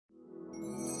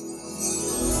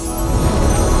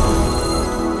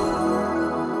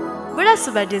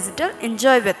Subba Digital.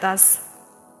 Enjoy with us.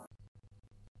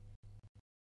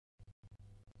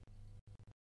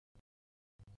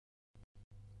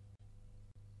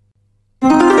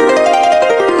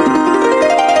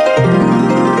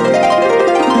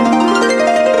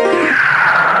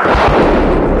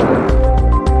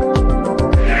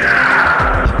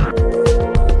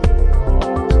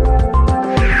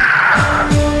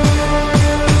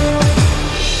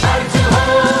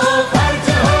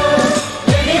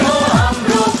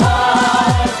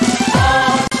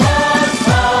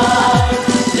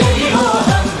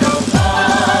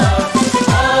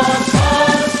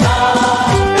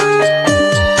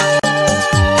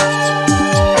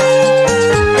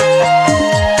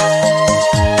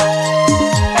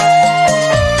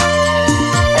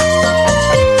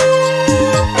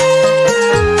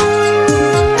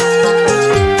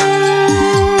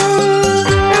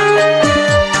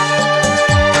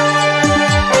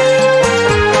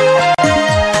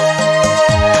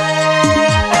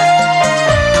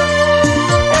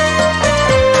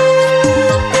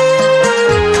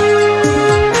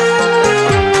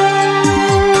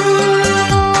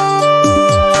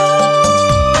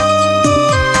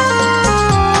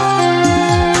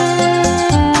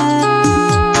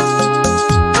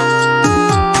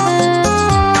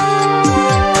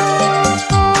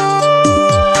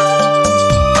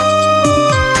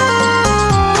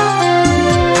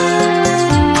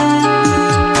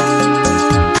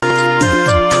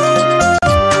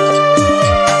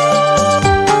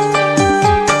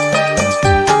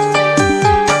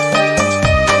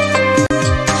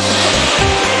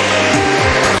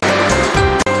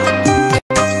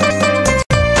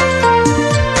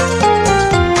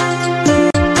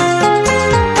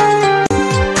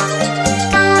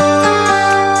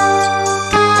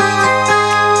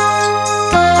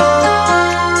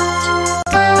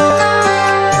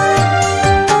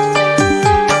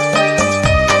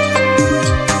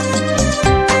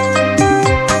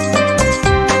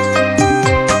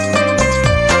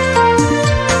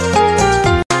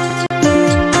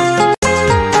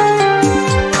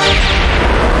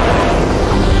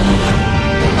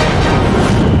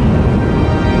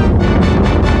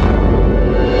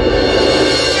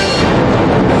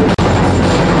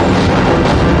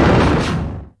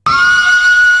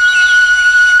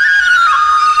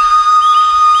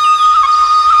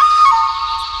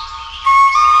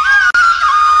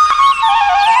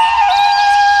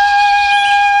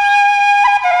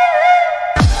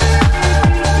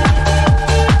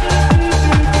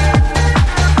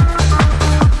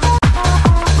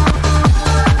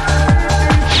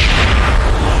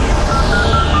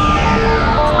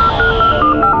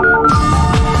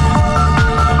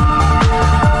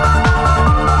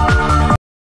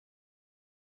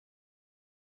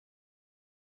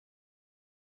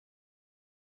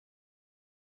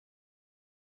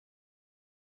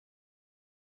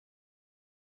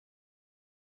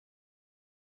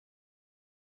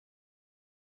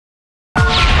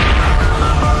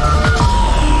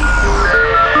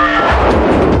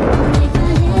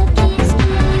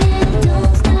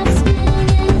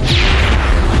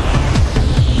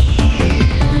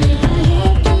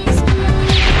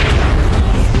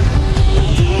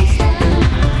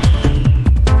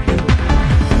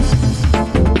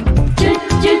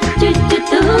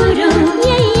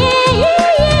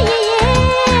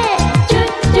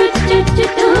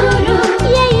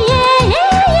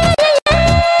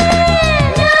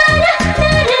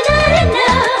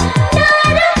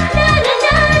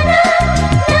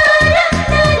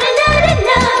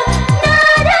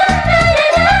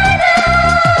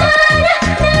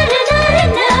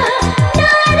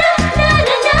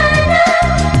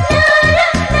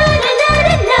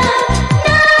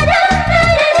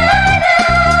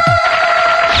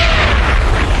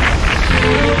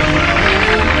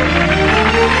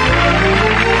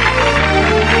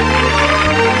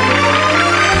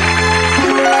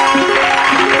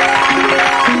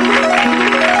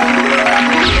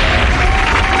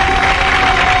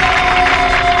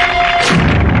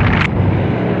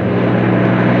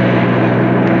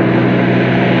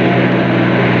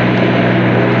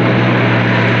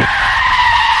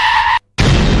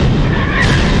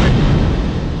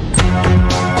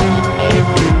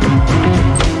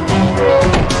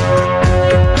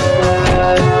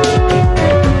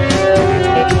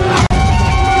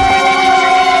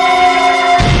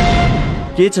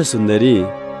 के छ सुन्दरी?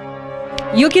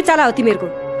 यो के चाला हो तिमीहरुको?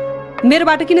 मेरो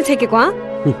बाटो किन छेकेको ह?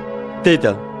 त्यही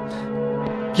त।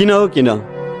 किन हो किन?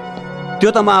 त्यो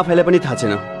त म आफैलाई पनि थाहा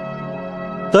छैन।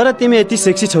 तर तिमी यति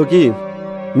सेक्सी छौ कि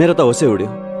मेरो त होसै उड्यो।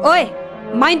 ओए,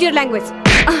 माइन्ड योर ल्याङ्ग्वेज।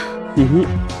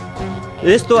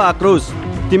 यस्तो आक्रोश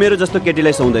तिमीहरू जस्तो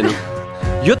केटीलाई सुहाउँदैन।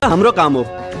 यो त हाम्रो काम हो।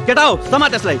 केटा हो, समा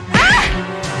त्यसलाई।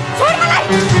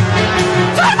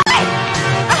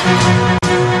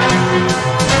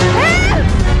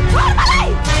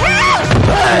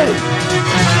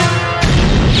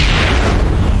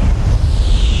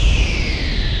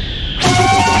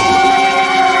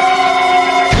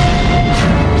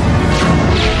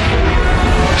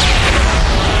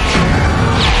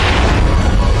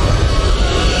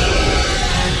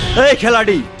 ए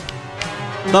खेलाडी,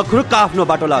 नखुरुक्क आफ्नो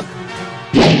बाटो लाग,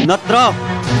 नत्र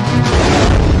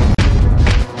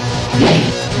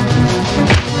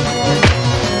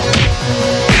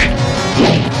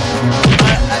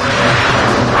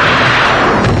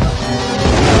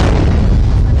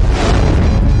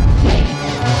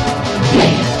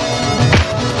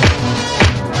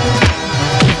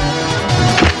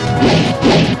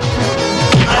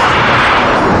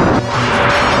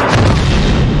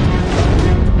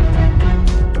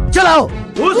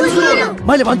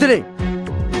मैले भन्थे नि,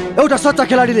 एउटा सच्चा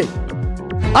खेलाडीले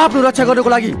आफ्नो रक्षा गर्नको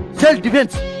लागि सेल्फ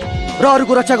डिफेन्स र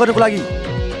अरूको रक्षा गर्नको लागि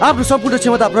आफ्नो सम्पूर्ण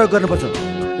क्षमता प्रयोग गर्नुपर्छ।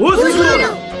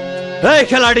 ए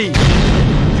खेलाडी,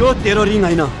 यो तेरो रिङ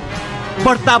होइन,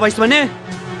 बढ्ता भइस भने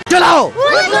चलाओ।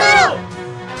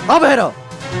 अब हेर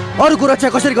अरूको रक्षा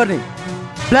कसरी गर्ने।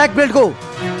 ब्ल्याक बेल्टको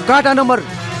काटा नम्बर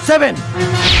 7।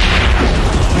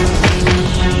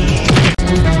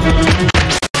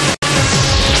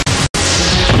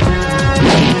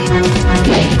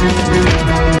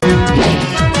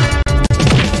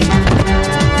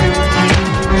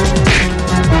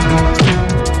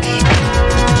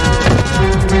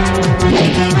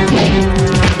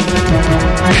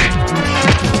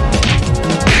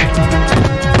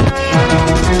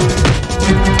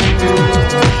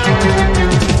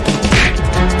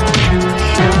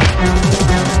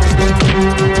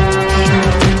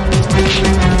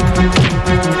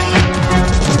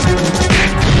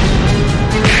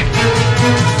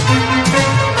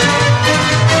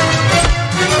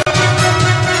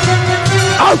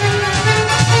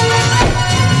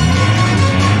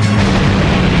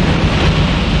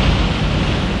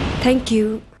 Thank you.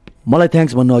 मलाई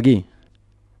थ्याङ्क्स भन्नु अघि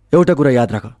एउटा कुरा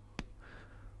याद राख,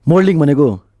 मोडलिङ भनेको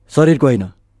शरीरको होइन,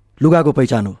 लुगाको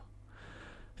पहिचान हो।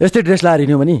 यस्तै ड्रेस लाएर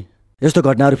हिँड्यो भने यस्तो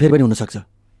घटनाहरू फेरि पनि हुनसक्छ।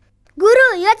 गुरु,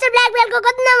 यो चाहिँ ब्ल्याक बेल्टको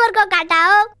कति नम्बरको काटा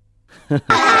हो?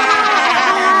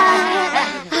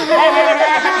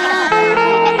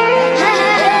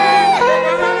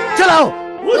 चलाओ,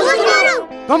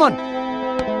 कम अन।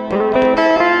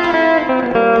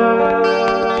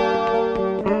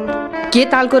 के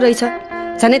तालको रहेछ,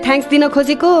 झनै थ्याङ्क्स दिन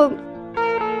खोजेको।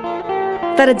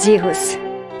 तर जे होस्,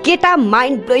 केटा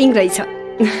माइन्ड ब्लोइङ रहेछ।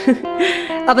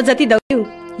 अब जति दौड्यौ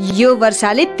यो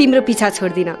वर्षाले तिम्रो पिछा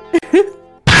छोड्दिन।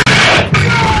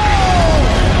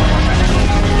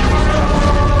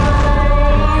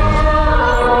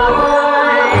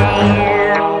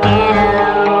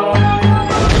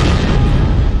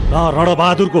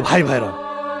 रणबहादुरको भाइ भएर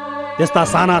यस्ता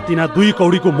साना तिना 2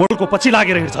 कौडीको मोडको पछि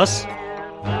लागेर हिँड्छस्।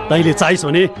 तैँले चाहिस्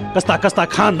भने कस्ता कस्ता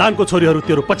खानदानको छोरीहरू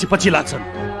तेरो पछि पछि लाग्छन्।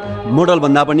 मोडल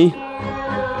भन्दा पनि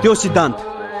त्यो सिद्धान्त,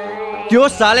 त्यो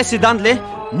साले सिद्धान्तले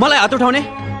मलाई हात उठाउने,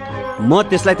 म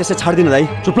त्यसलाई त्यसै छाड्दिन दाइ।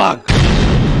 चुप लाग।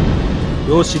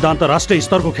 यो सिद्धान्त राष्ट्रिय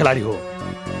स्तरको खेलाडी हो,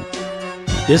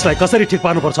 त्यसलाई कसरी ठिक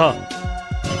पार्नुपर्छ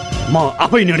म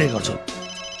आफै निर्णय गर्छु।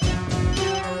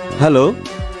 हेलो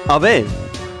अबे,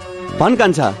 भन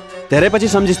कान्छा, धेरै पछि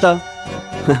सम्झिस् त?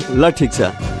 ल ठिक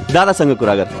छ, दादासँग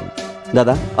कुरा गर।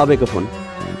 दादा, अबेको फोन।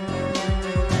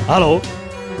 हेलो,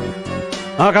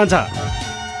 कान्छा,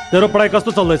 तेरो पढाइ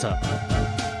कस्तो चल्दैछ?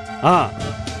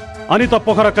 अनि त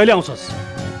पोखरा कहिले आउँछस्?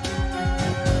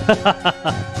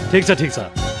 ठिक छ ठिक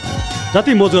छ,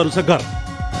 जति मोजहरू छ गर।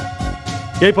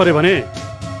 केही पर्यो भने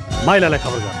माइलालाई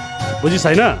खबर गर, बुझिस्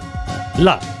होइन? ल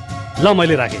ल,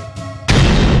 मैले राखेँ।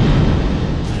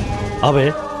 अबे,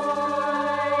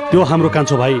 त्यो हाम्रो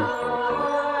कान्छो भाइ,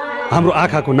 हाम्रो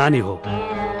आँखाको नानी हो।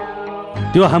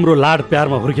 त्यो हाम्रो लाड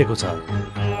प्यारमा हुर्केको छ।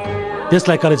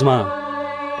 त्यसलाई कलेजमा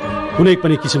कुनै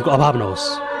पनि किसिमको अभाव नहोस्,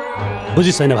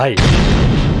 बुझिस् छैन भाइ?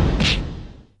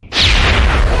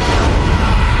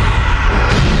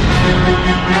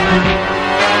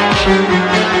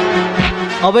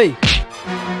 अबै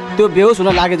त्यो बेहोस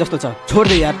हुन लागे जस्तो छ, छोड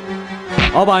दे यार।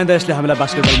 अब आइन्दा यसले हामीलाई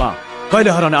बास्केटबलमा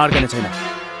कहिले हराउने आँट गर्ने छैन।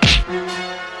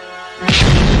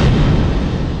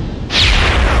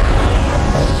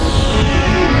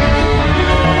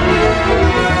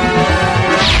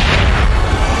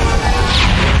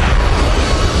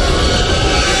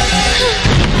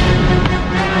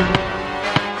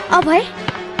 अभय,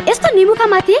 यस्तो निमुखा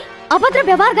माथि अभद्र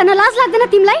व्यवहार गर्न लाज लाग्दैन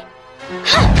तिमीलाई?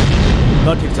 ल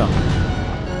ठिक छ,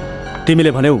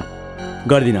 तिमीले भन्यौ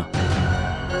गर्दिन।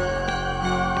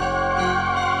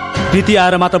 प्रीति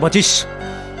आएर मात्र बचिस्,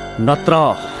 नत्र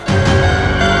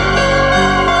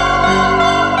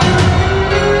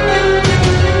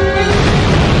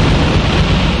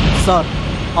सर,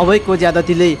 अभयको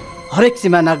ज्यादतीले हरेक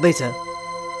सीमा नाग्दैछ।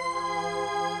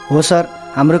 हो सर,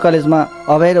 हाम्रो कलेजमा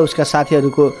अभय र उसका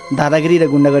साथीहरूको दादागिरी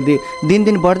र गुन्डागर्दी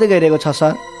दिनदिन बढ्दै गइरहेको छ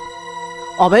सर।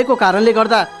 अभयको कारणले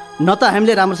गर्दा न त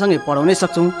हामीले राम्रोसँग पढाउनै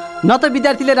सक्छौँ, न त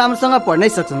विद्यार्थीले राम्रोसँग पढ्नै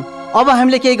सक्छौँ। अब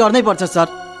हामीले केही गर्नै पर्छ सर।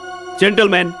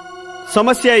 जेन्टलम्यान,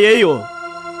 समस्या यही हो,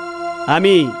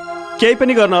 हामी केही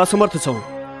पनि गर्न असमर्थ छौँ।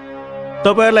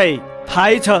 तपाईँहरूलाई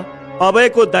थाहै छ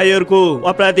अभयको दाइहरूको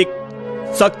आपराधिक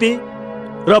शक्ति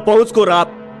र पहुँचको राप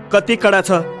कति कडा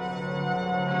छ।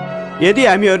 यदि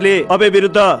हामीहरूले अभय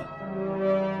विरुद्ध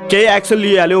केही एक्सन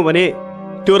लिइहाल्यौँ भने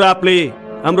त्यो रापले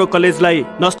हाम्रो कलेजलाई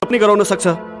नष्ट पनि गराउन सक्छ।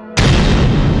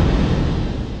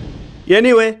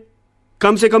 एनीवे,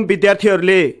 कमसेकम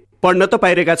विद्यार्थीहरूले पढ्न त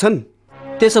पाइरहेका छन्।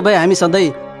 त्यसो भए हामी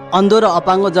सधैँ अन्धो र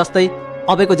अपाङ्गो जस्तै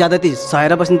अभयको ज्यादती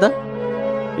सहेर बस्ने त?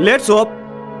 लेट्स होप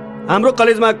हाम्रो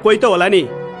कलेजमा कोही त होला नि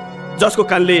जसको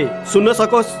कानले सुन्न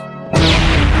सकोस्,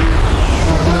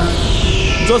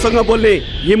 जोसँग बोल्ने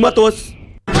हिम्मत होस्,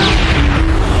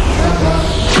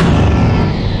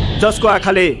 जसको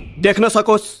आँखाले देख्न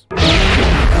सकोस्।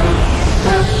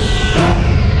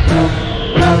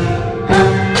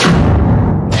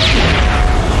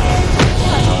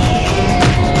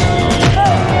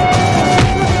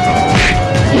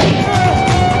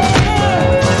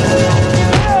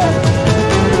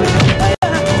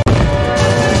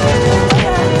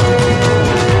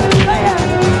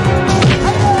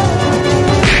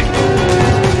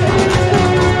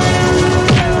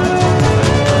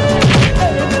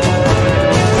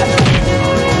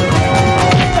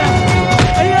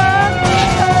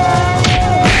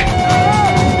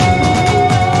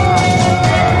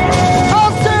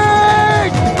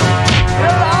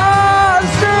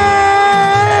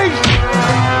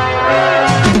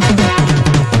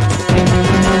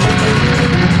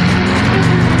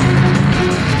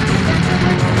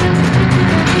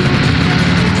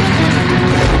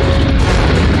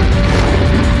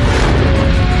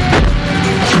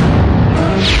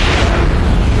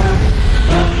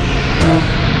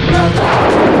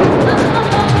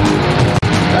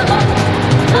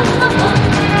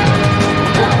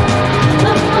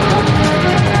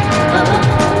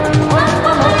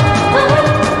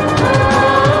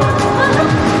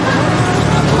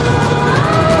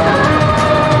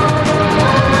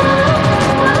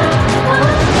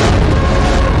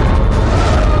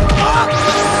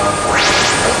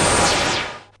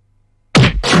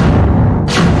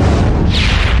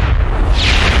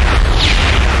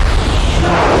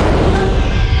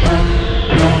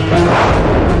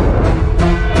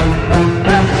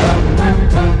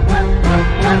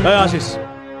 आशिष,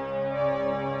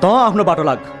 त आफ्नो बाटो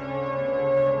लाग।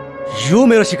 यो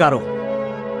मेरो शिकार हो,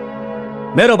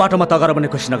 मेरो बाटोमा तगर भन्ने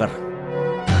खुसी नगर।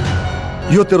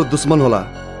 यो तेरो दुश्मन होला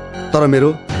तर मेरो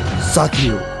साथी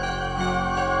हो।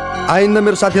 आइन्दा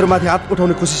मेरो साथीहरूमाथि हात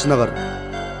उठाउने कोसिस नगर।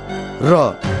 र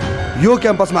यो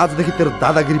क्याम्पसमा आजदेखि तेरो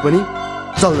दादागिरी पनि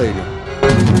चल्दैन।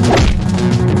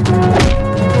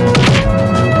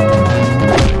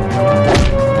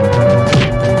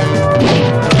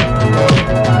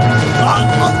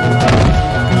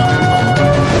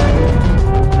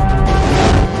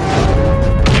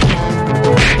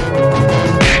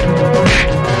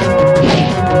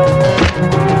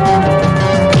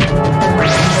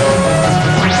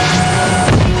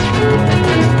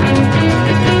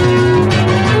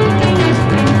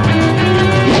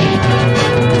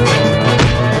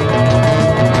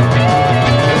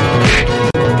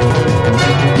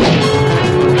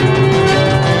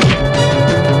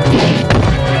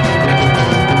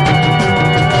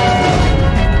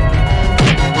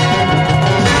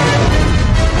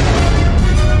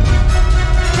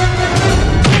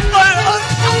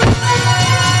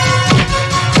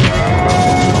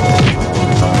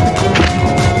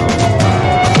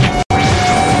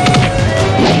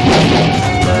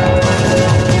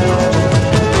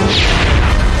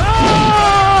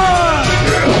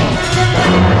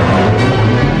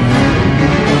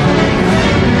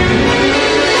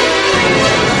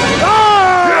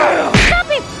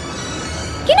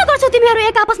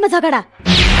 झगडा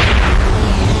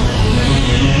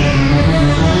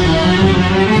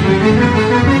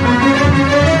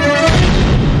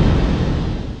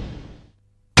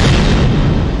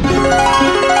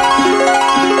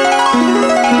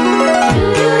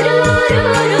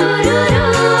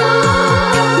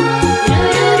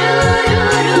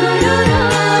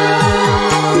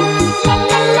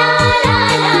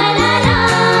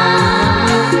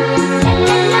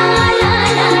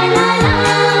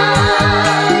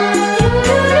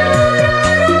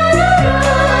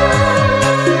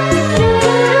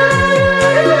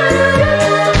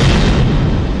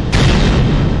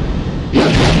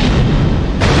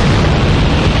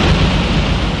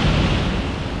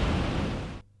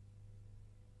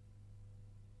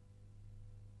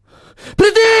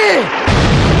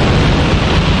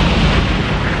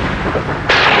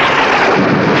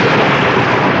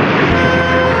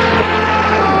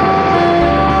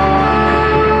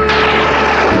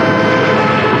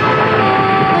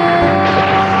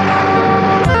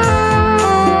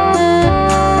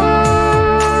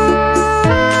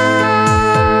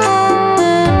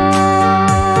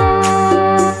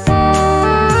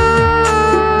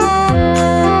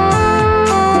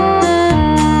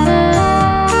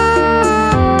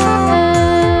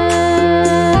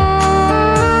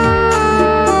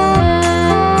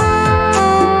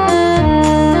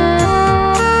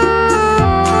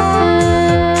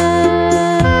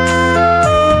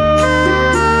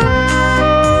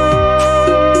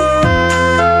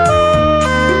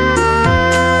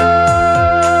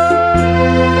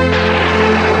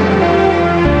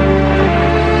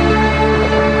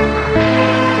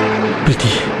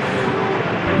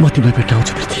तिमीलाई भेट्न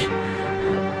आउँछु प्रीति,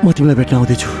 म तिमीलाई भेट्न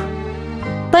आउँदैछु।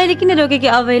 तैँले किन रोके कि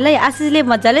अभयलाई? आशिषले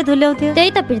मजाले धुल्याउँथ्यो।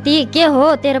 त्यही त प्रीति, के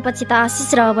हो तेरो पछि त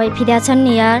आशिष र अभय फिर्या छन्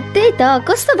नि यार। त्यही त,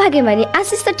 कस्तो भाग्यमानी।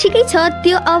 आशिष त ठिकै छ,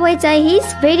 त्यो अभय चाहिँ हि इज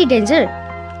भेरी डेन्जर।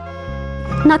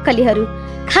 नक्कलीहरू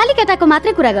खाली केटाको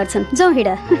मात्रै कुरा गर्छन्। जाउँ हिँड।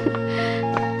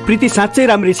 प्रीति साँच्चै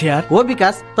राम्री छ यार। हो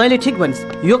विकास, तैँले ठिक भनिस्।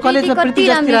 यो कलेजमा प्रीति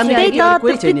जस्ती राम्री त्यही त,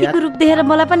 कोही छैन यार। प्रीतिको रूप देखेर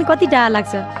मलाई पनि कति डाह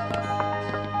लाग्छ।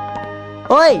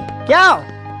 ओइ क्या हो?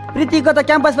 प्रीतिको त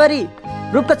क्याम्पसभरि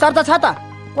रूपको चर्चा छ त,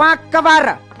 क्वाक्क बार।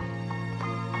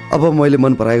 अब मैले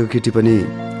मन पराएको केटी पनि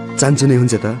चान्चु नै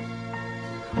हुन्छ त।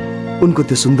 उनको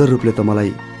त्यो सुन्दर रूपले त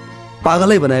मलाई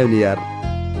पागलै बनायो नि यार।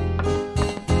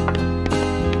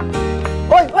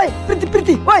 ओइ ओइ प्रीति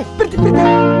प्रीति, ओइ प्रीति प्रीति।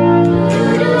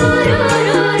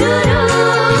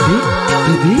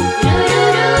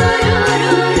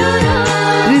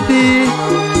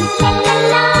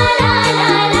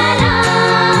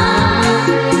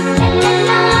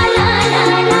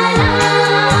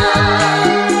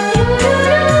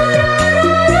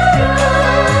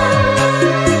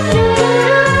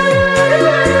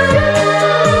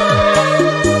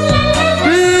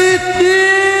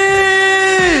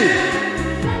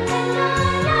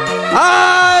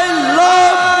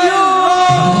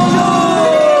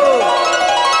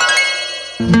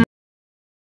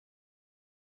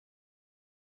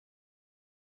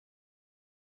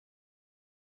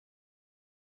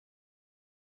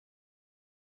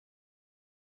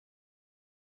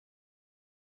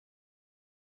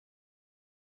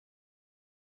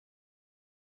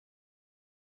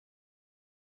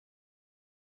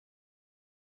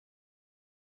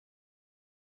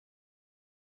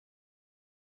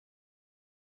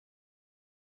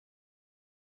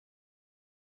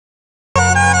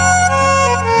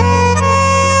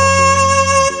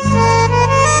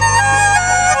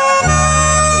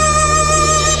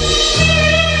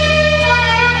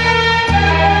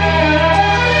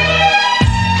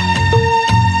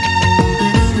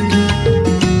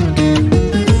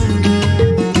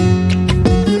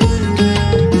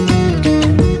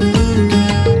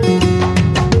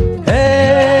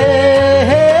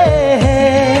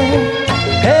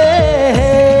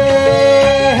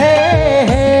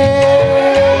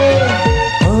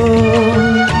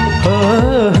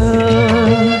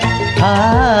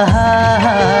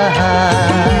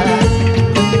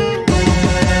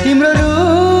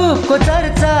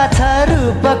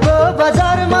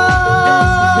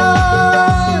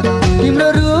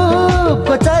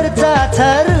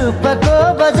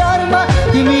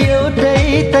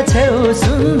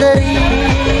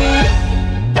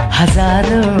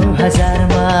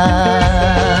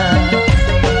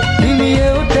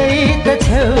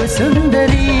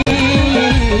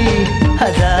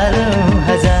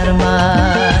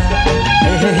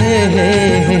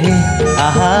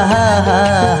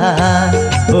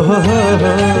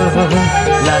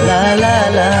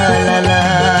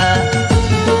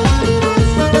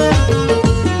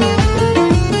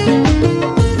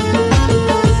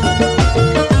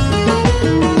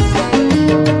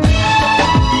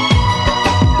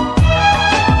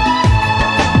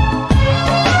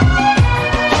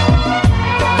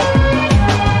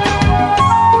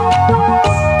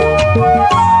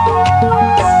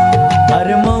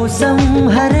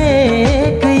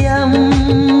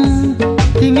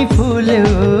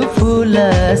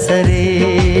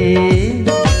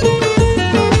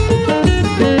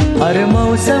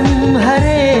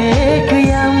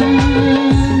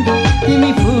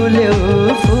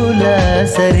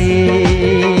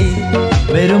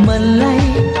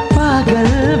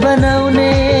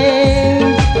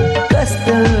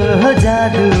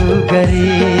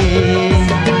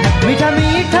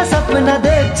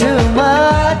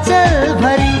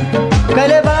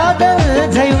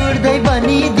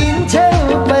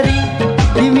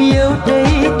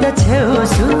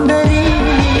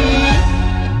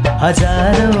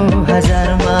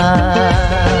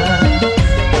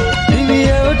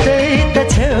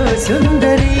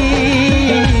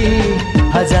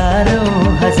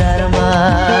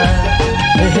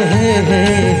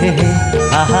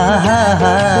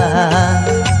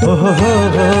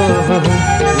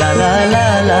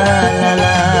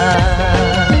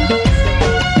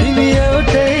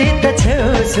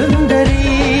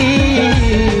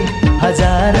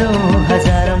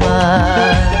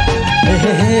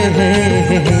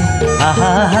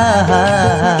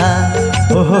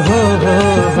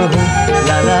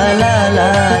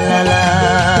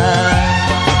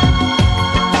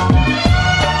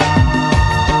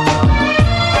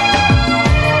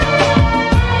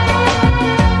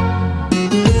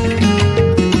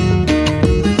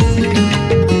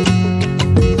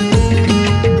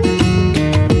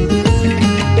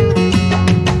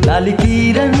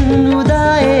 किरण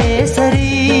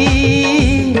उदाएसरी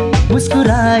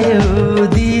मुस्कुरायो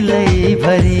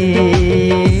दिलैभरि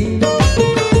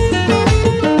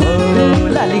ओ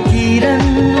लाली किरण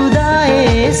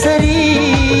उदाएसरी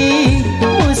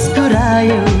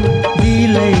मुस्कुरायो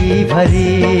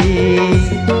दिलैभरि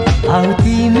आऊ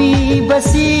तिमी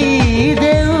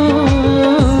बसिदेऊ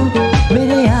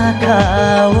मेरो आँखा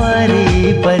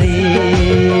वरिपरि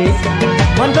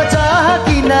मनको चाह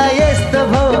किन यस्तो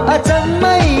भो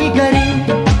अचम्मै गरी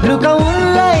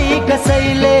लुकाउनलाई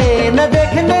कसैले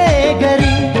नदेख्ने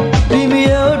गरी तिमी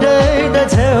एउटै त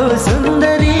छेउ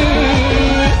सुन्दरी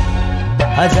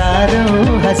हजारौँ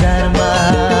हजारमा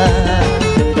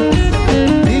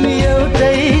तिमी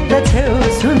एउटै त छेउ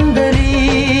सुन्दरी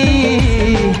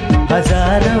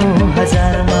हजारौँ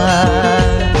हजारमा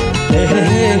हे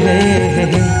हे हे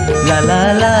हे ला ला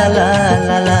ला ला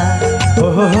ला ला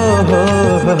हो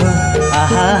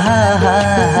आहा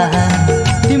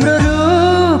तिम्रो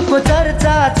रूपको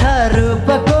चर्चा छ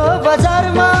रूपको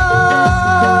बजारमा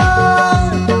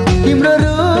तिम्रो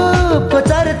रूपको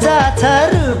चर्चा छ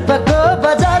रूपको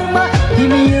बजारमा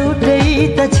तिमी एउटै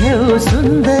त छेउ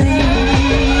सुन्दरी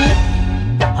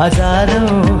हजारौँ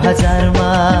हजारमा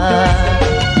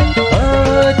ओ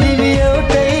तिमी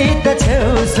एउटै त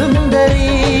छेउ सुन्दरी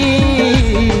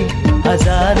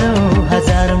हजारौँ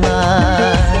हजारमा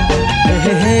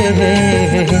हे हे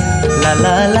हे ला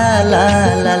ला ला ला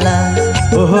ला ला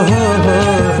ओ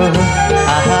हो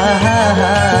आहा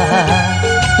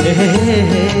हे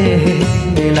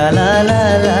हे ला ला ला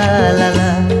ला ला ला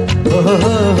ओ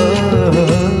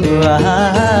आहा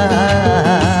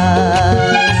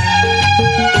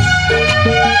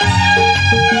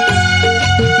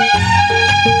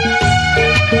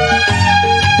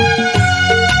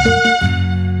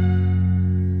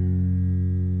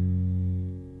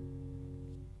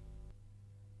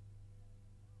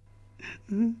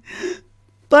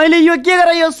तैँले यो के गर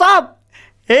यो सब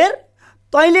हेर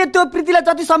तैँले त्यो प्रीतिलाई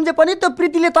जति सम्झे पनि त्यो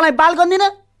प्रीतिले तँलाई बाल गर्दिन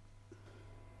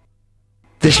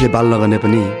त्यसले बाल नगर्ने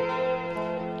पनि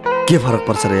के फरक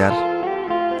पर्छ र यार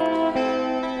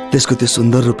त्यसको त्यो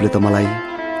सुन्दर रूपले त मलाई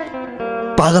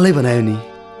पागलै बनायो नि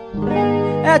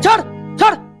ए छोड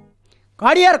छोड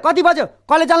घडी हेर कति बज्यो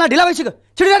कलेज जान ढिला भइसक्यो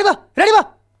छिटो रेडी भयो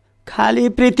खाली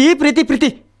प्रीति प्रीति प्रीति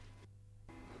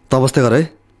त बस्दै गर है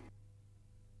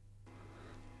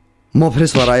म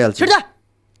फ्रेस भएर आइहाल्छु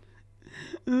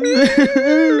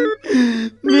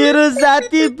मेरो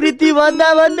साथी प्रीति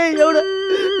भन्दा भन्दै एउटा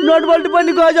नटबल्ट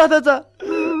पनि गयो जस्तो छ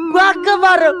वाक्क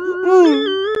मार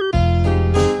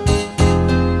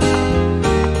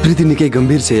प्रीति निकै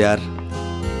गम्भीर छ यार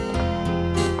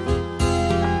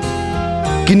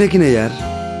किन यार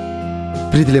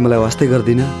प्रीतिले मलाई वास्तै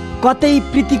गर्दिन कतै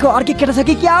प्रीतिको अर्कै केटा छ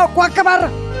कि क्या हो वाक्क मार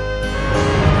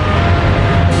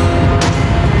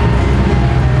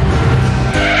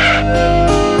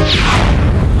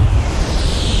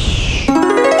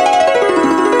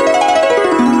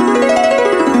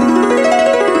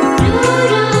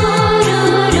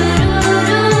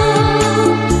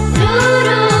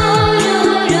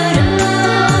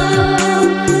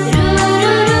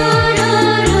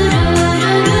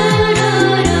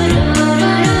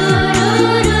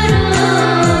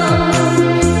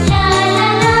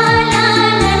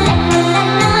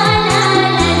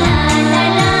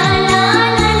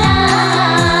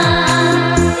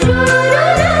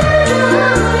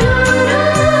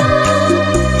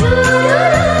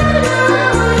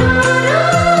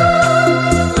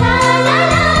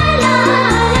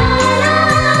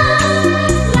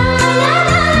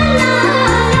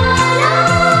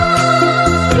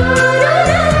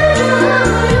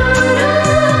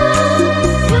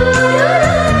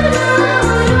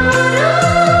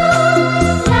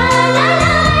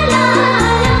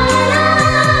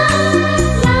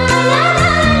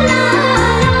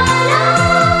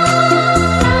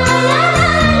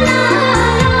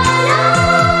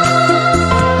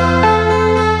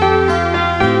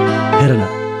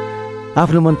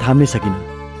आफ्नो मन थाम्नै सकिन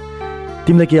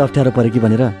तिमीलाई केही अप्ठ्यारो पर्यो कि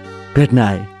भनेर भेट्न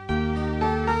आए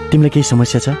तिमीलाई केही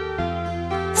समस्या छ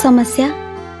समस्या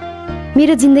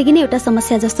मेरो जिन्दगी नै एउटा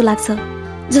समस्या जस्तो लाग्छ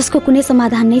जसको कुनै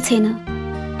समाधान नै छैन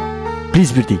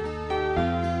प्लिज बिर्ती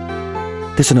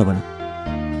त्यसो नभन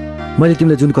मैले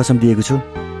तिमीलाई जुन कसम दिएको छु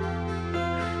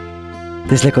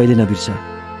त्यसलाई कहिले नबिर्स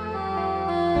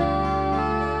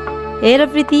हेर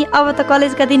प्रीति अब त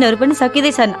कलेजका दिनहरू पनि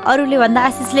सकिँदैछन् अरूले भन्दा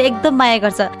आशिषले एकदम माया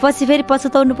गर्छ पछि फेरि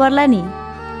पछुताउनु पर्ला नि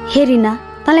हे रिना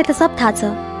तँलाई त सब थाहा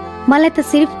छ मलाई त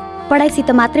सिर्फ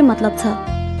पढाइसित मात्रै मतलब छ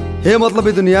हे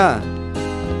मतलबी दुनिया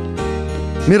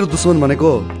मेरो दुश्मन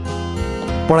भनेको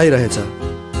पढाइ रहेछ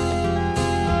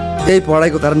यही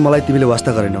पढाइको कारण मलाई तिमीले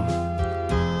वास्ता गरेनौ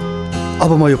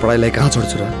अब म यो पढाइलाई कहाँ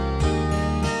छोड्छु र?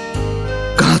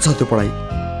 कहाँ छ त्यो पढाइ?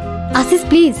 आशिष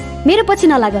प्लिज मेरो पछि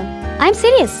नलाग, आई एम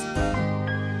सिरियस।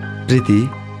 प्रीति,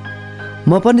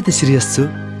 म पनि त सिरियस छु।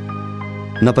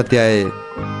 नपत्याए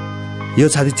यो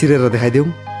छाती चिरेर देखाइदेऊ।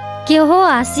 के हो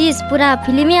आशिष, पुरा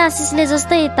फिल्मी आशिषले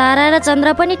जस्तै तारा र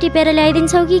चन्द्र पनि टिपेर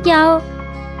ल्याइदिन्छौ कि क्या हो?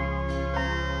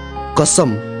 कसम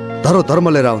धर्म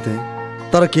लिएर आउँथे,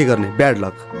 तर के गर्ने, ब्याड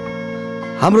लक।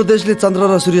 हाम्रो देशले चन्द्र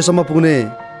र सूर्यसम्म पुग्ने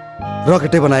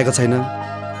रकेटै बनाएको छैन।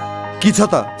 के छ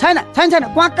त? छैन छैन छैन,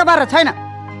 क्वाक्का बार छैन।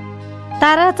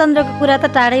 तारा चन्द्रको कुरा त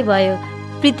टाढै भयो,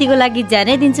 प्रीतिको लागि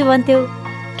ज्यानै दिन्छु भन्थ्यौ।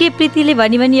 के प्रीतिले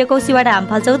भनी यो कौसीबाट हाम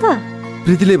फाल्छौ त?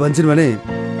 प्रीतिले भन्छन् भने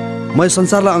म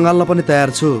संसारलाई अँगाल्न पनि तयार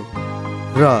छु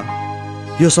र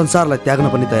यो संसारलाई त्याग्न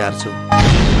पनि तयार छु।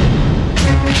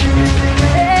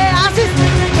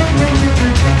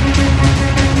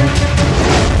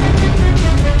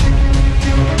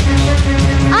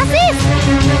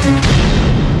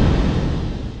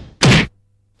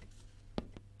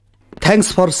 Thanks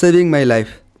for saving my life.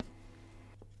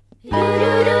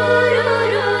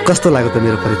 कस्तो लाग्यो त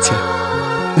मेरो परीक्षा?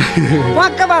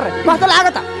 कस्तो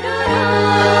लाग्यो त?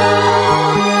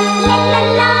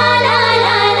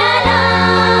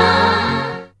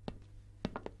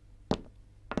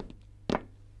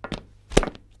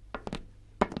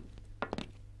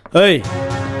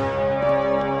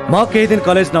 म केही दिन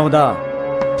कलेज नहुँदा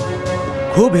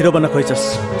खुब हिरो बन्न खोइछस्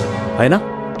हैन?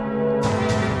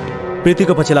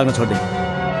 प्रीतिको पछि लाग्न छोड्दे।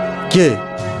 के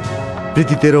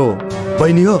प्रीति तेरो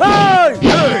बहिनी हो?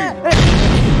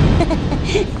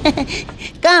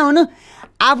 कहाँ हुनु?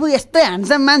 आफू यस्तो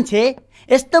ह्यान्डसम मान्छे,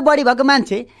 यस्तो बडी भएको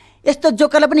मान्छे, यस्तो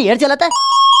जोकरलाई पनि हेर्छ होला त?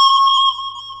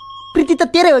 प्रीति त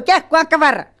तेरै हो क्या क्वाक्का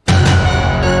बार?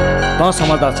 त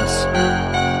समझदार छस्,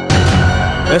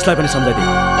 यसलाई पनि सम्झाइदिए।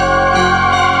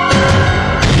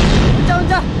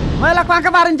 हुन्छ म यसलाई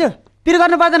क्वाक्का बारिन्छु, पिर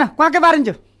गर्नु पर्दैन, क्वाक्का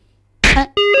बारिन्छु।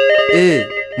 ए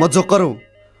म जोकर हुँ,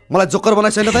 मलाई जोकर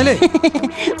बनाइ छैन तैँले?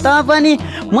 त पनि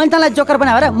मैले तँलाई जोकर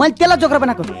बनायो र मैले त्यसलाई जोकर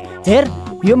बनाएको। हेर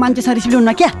यो मान्छेसँग रिसिभ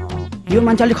हुन्न क्या, यो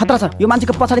मान्छे अलिक खतरा छ। यो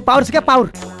मान्छेको पछाडि पावर छ क्या, पावर।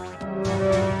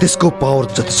 त्यसको पावर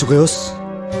जतिसुकै होस्,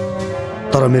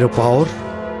 तर मेरो पावर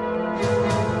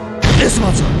यसमा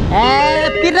छ।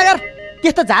 ए पिर नगर,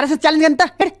 त्यस्तो झारेसँग च्यालेन्ज गर्ने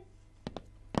त।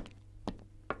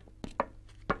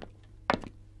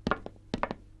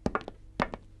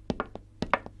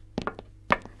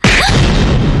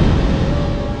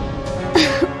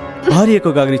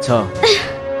 भरिएको गाग्री छ,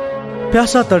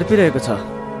 प्यासा तडपिरहेको छ।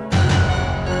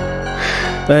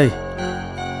 ए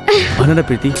भन न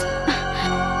प्रीति,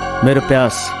 मेरो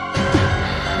प्यास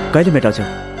कहिले मेटाउँछौ?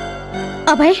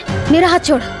 अभय मेरो हात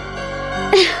छोड।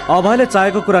 अभयले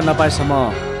चाहेको कुरा नपाएसम्म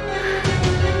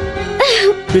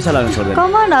पिछा लाग्न छोड्दैन।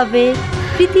 कम अन अबे,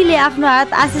 प्रीतिले आफ्नो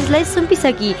हात आशिषलाई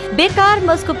सुम्पिसकी, बेकार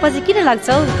म उसको पछि किन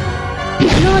लाग्छौ?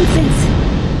 ननसेन्स,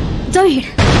 जाऊ हिँड।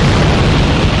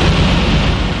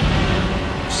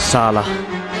 साला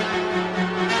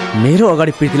मेरो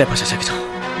अगाडि प्रीतिलाई फसाइसकेछ।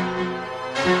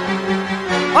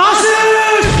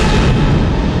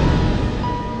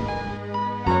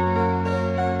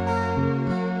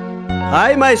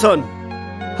 High my sun.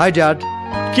 High dad.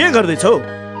 के गर्दैछौ?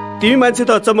 तिमी मान्छे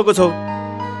त अचम्मको छौ।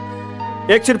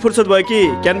 एकछिन फुर्सद भयो कि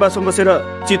क्यानभासमा बसेर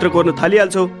चित्र कोर्न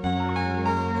थालिहाल्छौ।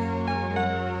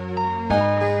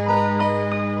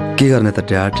 के गर्ने त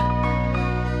ड्याड,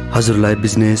 हजुरलाई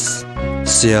बिजनेस,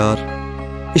 सेयर,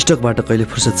 स्टकबाट कहिले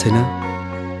फुर्सद छैन।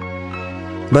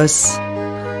 बस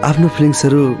आफ्नो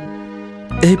फिलिङ्सहरू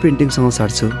यही पेन्टिङसँग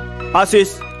साट्छु। आशिष,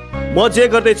 म जे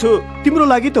गर्दैछु तिम्रो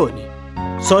लागि त हो नि।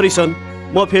 सरी सन,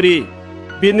 म फेरि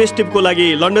बिजनेस ट्रिपको लागि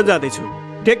लन्डन जाँदैछु।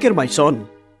 Take care my sun.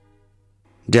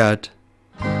 Dad,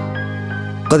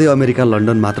 कति अमेरिका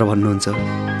लन्डन मात्र भन्नुहुन्छ,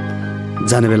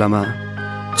 जाने बेलामा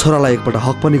छोरालाई एकपल्ट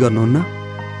हक पनि गर्नुहुन्न?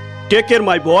 Take care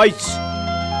my boys.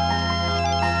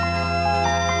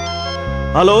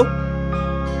 Hello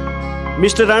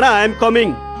mister Rana, I am coming.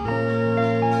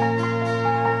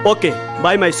 Okay,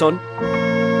 bye my sun.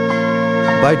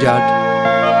 Bye dad.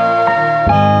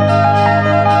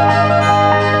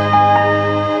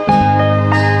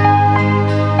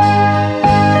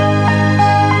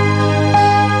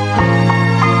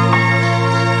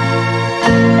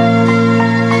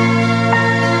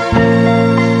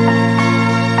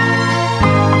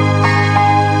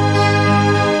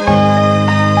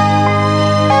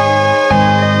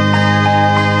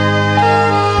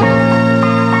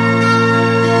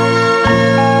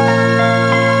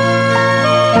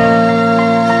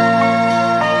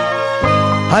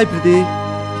 High प्रीति।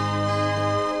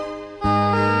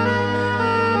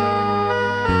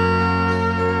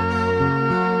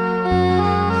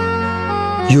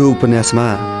 यो उपन्यासमा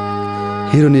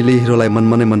हिरोनीले हिरोलाई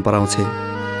मनमनै मन पराउँछे,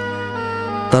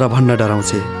 तर भन्न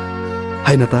डराउँछे,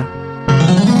 हैन त?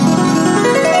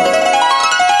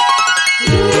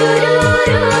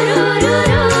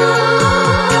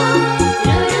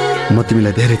 म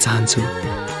तिमीलाई धेरै चाहन्छु,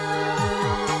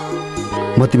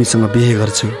 म तिमीसँग बिहे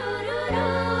गर्छु।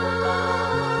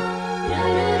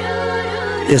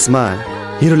 यसमा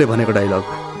हिरोले भनेको डायलग।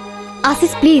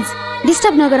 आशिष प्लिज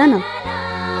डिस्टर्ब नगर न।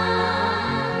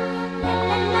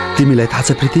 तिमीलाई थाहा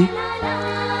छ प्रीति,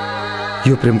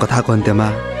 यो प्रेम कथाको अन्त्यमा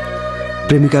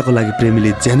प्रेमिकाको लागि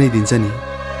प्रेमीले ज्यानै दिन्छ नि।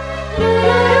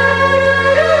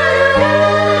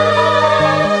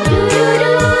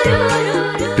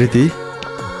 प्रीति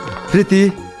प्रीति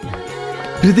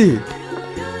प्रीति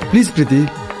प्लिज प्रीति,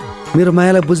 मेरो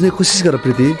मायालाई बुझ्ने कोसिस गर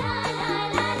प्रीति।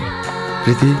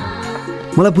 प्रीति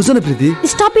मलाई बुझ न प्रीति।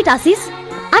 स्टप इट आशिष,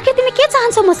 आखिर तिमी के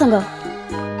चाहन्छौ मसँग?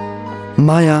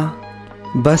 माया,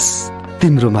 बस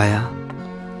तिम्रो माया।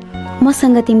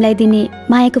 मसँग तिमीलाई दिने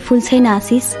मायाको फुल छैन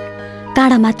आशिष,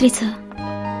 काँडा मात्रै छ।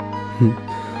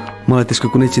 मलाई त्यसको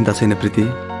कुनै चिन्ता छैन प्रीति।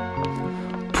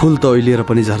 फुल त ओइलिएर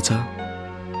पनि झर्छ,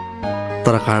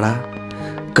 तर काँडा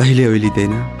कहिले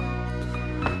ओइलिँदैन।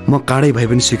 म काँडै भए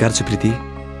पनि स्वीकार्छु प्रीति।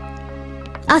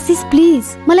 आशिष प्लिज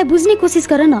मलाई बुझ्ने कोसिस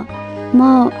गर न।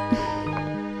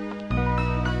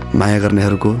 माया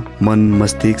गर्नेहरूको मन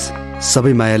मस्तिष्क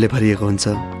सबै मायाले भरिएको हुन्छ।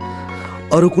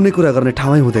 अरू कुनै कुरा गर्ने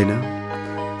ठाउँै हुँदैन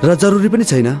र जरुरी पनि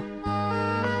छैन।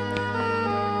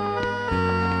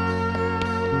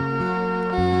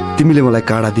 तिमीले मलाई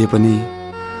काँडा दिए पनि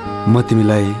म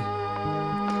तिमीलाई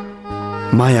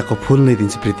मायाको फुल नै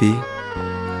दिन्छु प्रीति।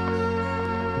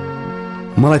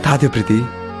 मलाई थाहा थियो प्रीति,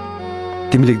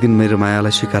 तिमीले एक दिन मेरो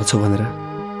मायालाई स्वीकार्छौ भनेर।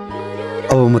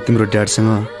 अब म तिम्रो ड्याडसँग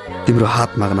तिम्रो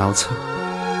हात माग्न आउँछु।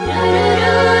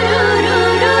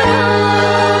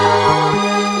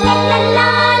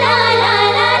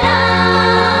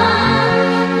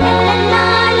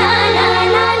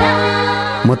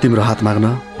 म तिम्रो हात माग्न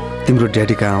तिम्रो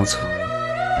ड्याडी कहाँ आउँछु।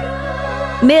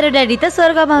 मेरो ड्याडी त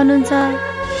स्वर्गमा हुनुहुन्छ।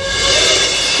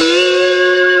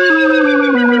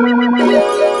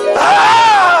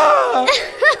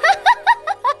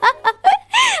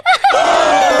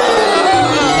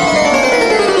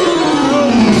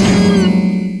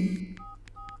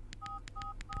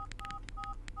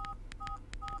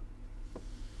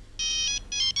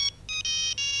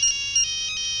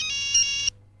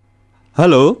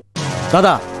 हेलो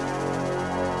दादा,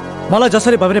 मलाई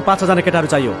जसरी भयो भने 5 जना केटाहरू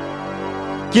चाहियो।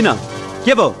 किन,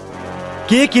 के भयो?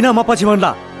 के किन म पछि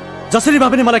भन्ला, जसरी भए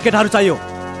पनि मलाई केटाहरू चाहियो।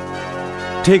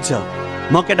 ठिक छ,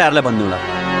 म केटाहरूलाई भन्नुला।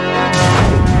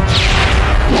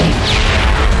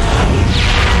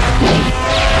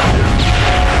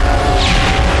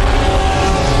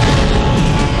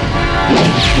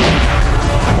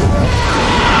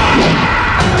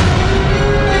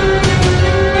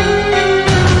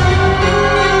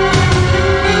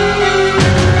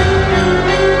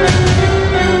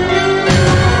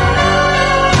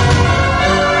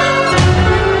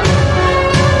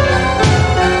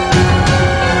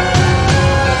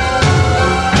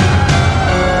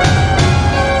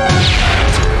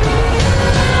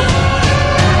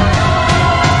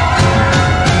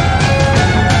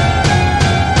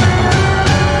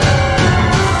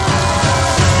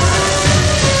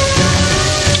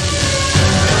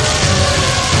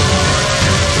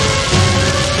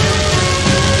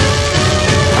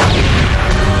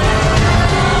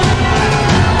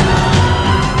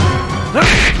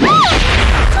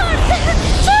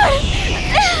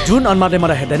 जुन अनुहारले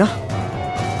मलाई हेर्दैन,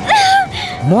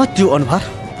 म त्यो अनुहार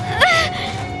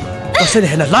कसैले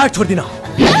हेर्न लायक छोड्दिन।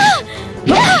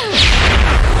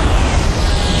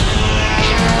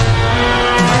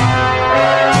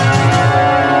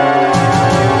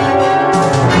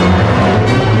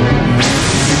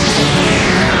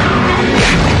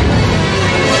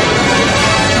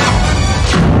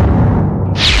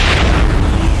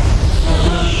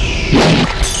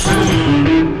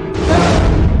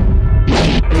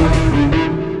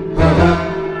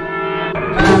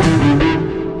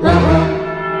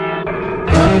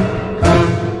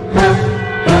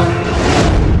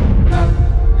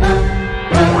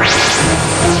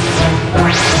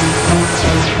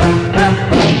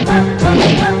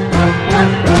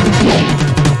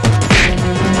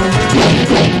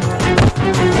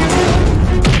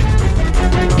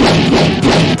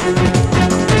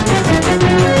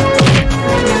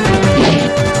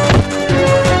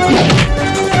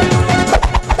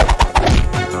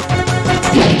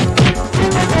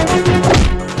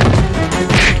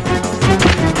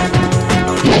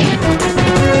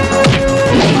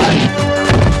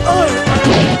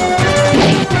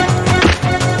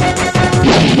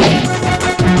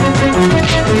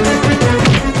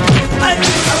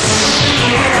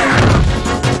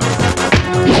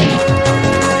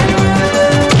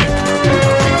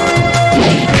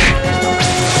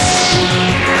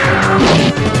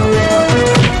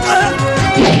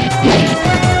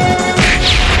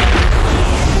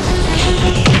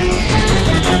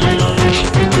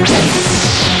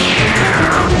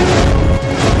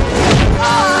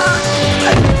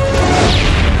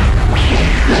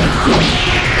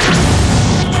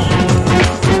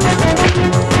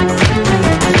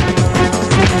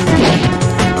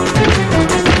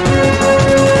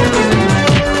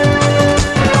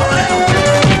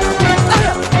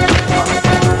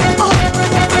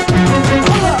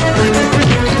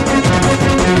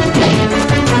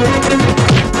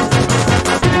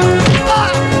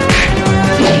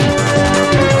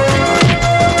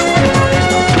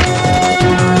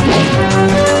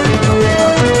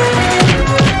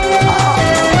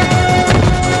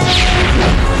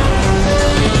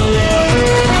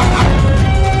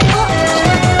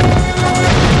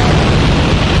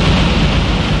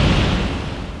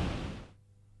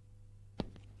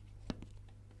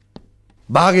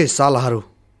 भागे सालाहरू।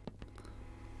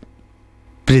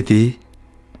 प्रीति,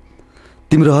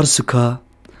 तिम्रो हर सुख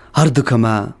हर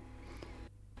दुःखमा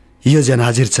यो जन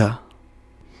हाजिर छ।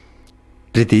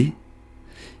 प्रीति,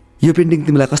 यो पेन्टिङ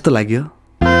तिमीलाई कस्तो लाग्यो?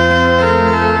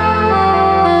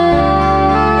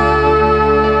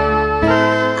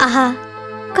 आहा,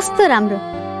 कस्तो राम्रो।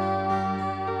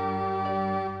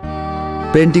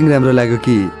 पेन्टिङ राम्रो लाग्यो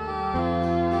कि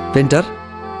पेन्टर?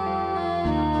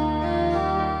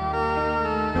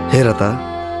 हेर त,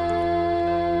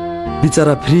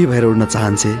 बिचरा फ्री भएर उड्न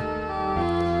चाहन्छे,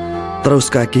 तर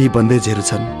उसका केही बन्देजहरू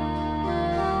छन्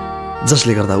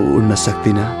जसले गर्दा ऊ उड्न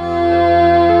सक्दिन।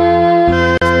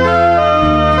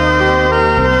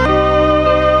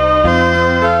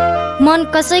 मन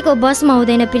कसैको बसमा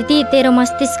हुँदैन प्रीति। तेरो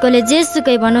मस्तिष्कले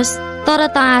जेसुकै भनोस्, तर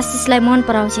त आशिषलाई मन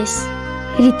पराउँछेस्।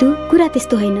 ऋतु, कुरा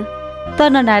त्यस्तो होइन। त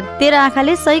नडार, तेरो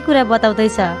आँखाले सही कुरा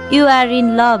बताउँदैछ। You are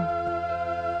in love.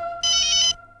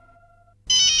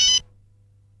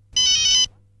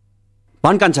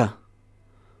 भन कान्छा,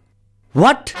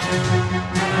 वाट?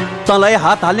 तँलाई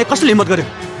हात हाल्ने कसले हिम्मत गर्यो?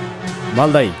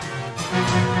 मालदाई,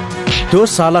 त्यो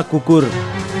साला कुकुर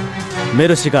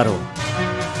मेरो शिकार हो।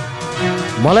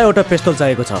 मलाई एउटा पिस्तोल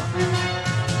चाहिएको छ,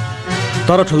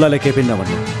 तर ठुल्लाले केही पनि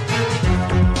नभन्नु।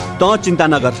 तँ चिन्ता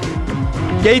नगर,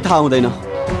 केही थाहा हुँदैन।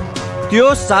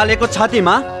 त्यो सालेको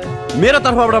छातीमा मेरो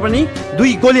तर्फबाट पनि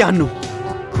 2 गोली हान्नु।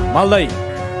 मालदाई,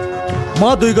 म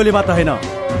 2 गोली मात्र होइन,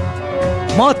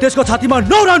 म त्यसको छातीमा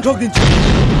 9 राउन्ड ठोकिदिन्छु।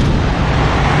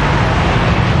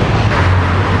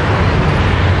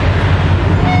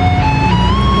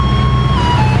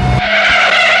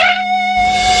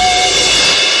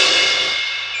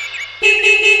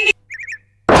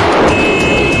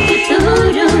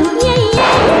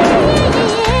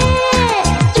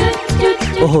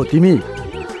 ओहो,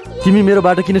 तिमी मेरो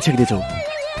बाटो किन छिक्दैछौ?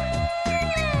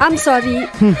 आम सरी।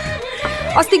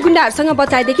 अस्ति गुन्डाहरूसँग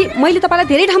बचाएदेखि मैले तपाईँलाई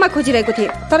धेरै ठाउँमा खोजिरहेको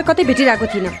थिएँ, तर कतै भेटिरहेको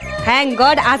थिइनँ। थ्याङ्क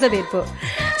गड आज भेट भयो।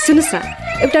 सुन्नुहोस् न,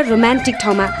 एउटा रोमान्टिक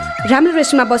ठाउँमा राम्रो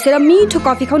रेस्टुरेन्टमा बसेर मिठो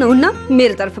कफी खाउन हुन्न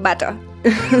मेरो तर्फबाट?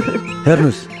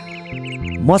 हेर्नुहोस्,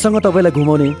 मसँग तपाईँलाई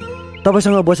घुमाउने,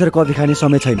 तपाईँसँग बसेर कफी खाने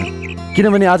समय छैन,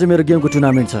 किनभने आज मेरो गेमको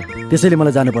टुर्नामेन्ट छ, त्यसैले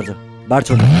मलाई जानुपर्छ। बाटो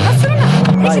छोड्नु।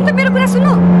 एकछिन त मेरो कुरा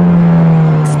सुन्नु।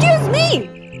 Excuse me.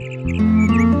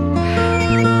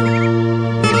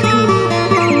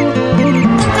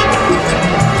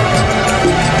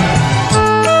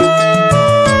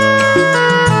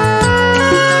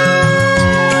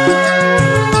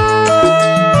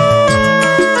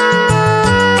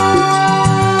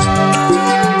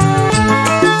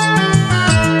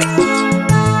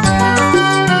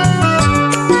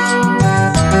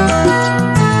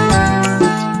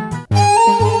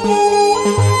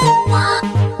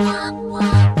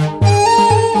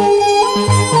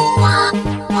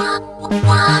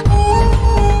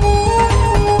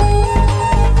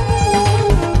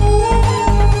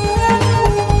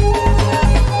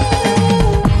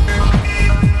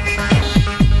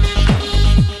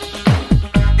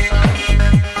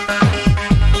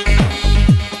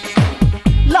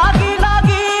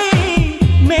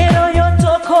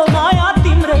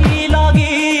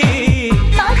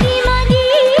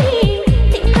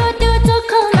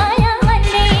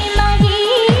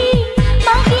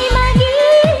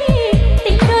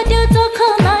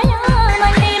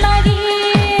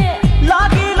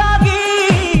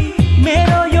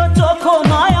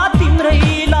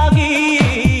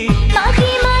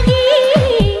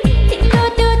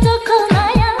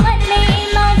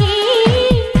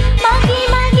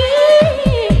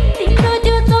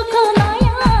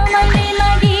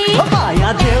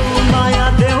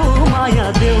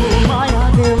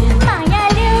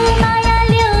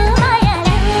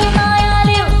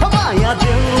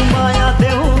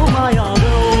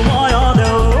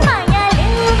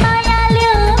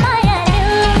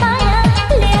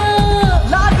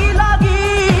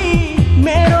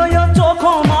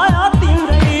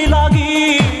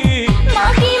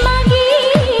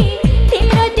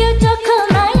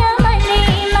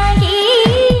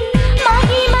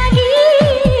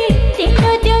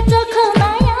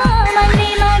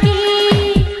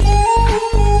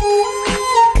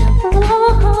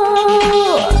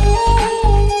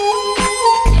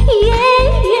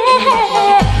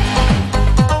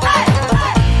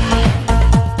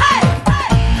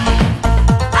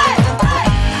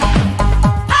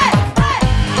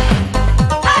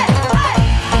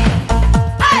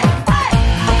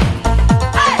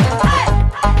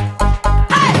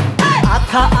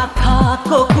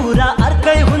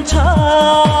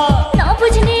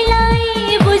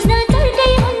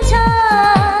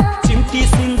 चिम्टी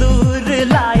सिन्दुर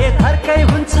लाए फर्कै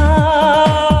हुन्छ,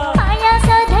 माया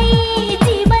सधैँ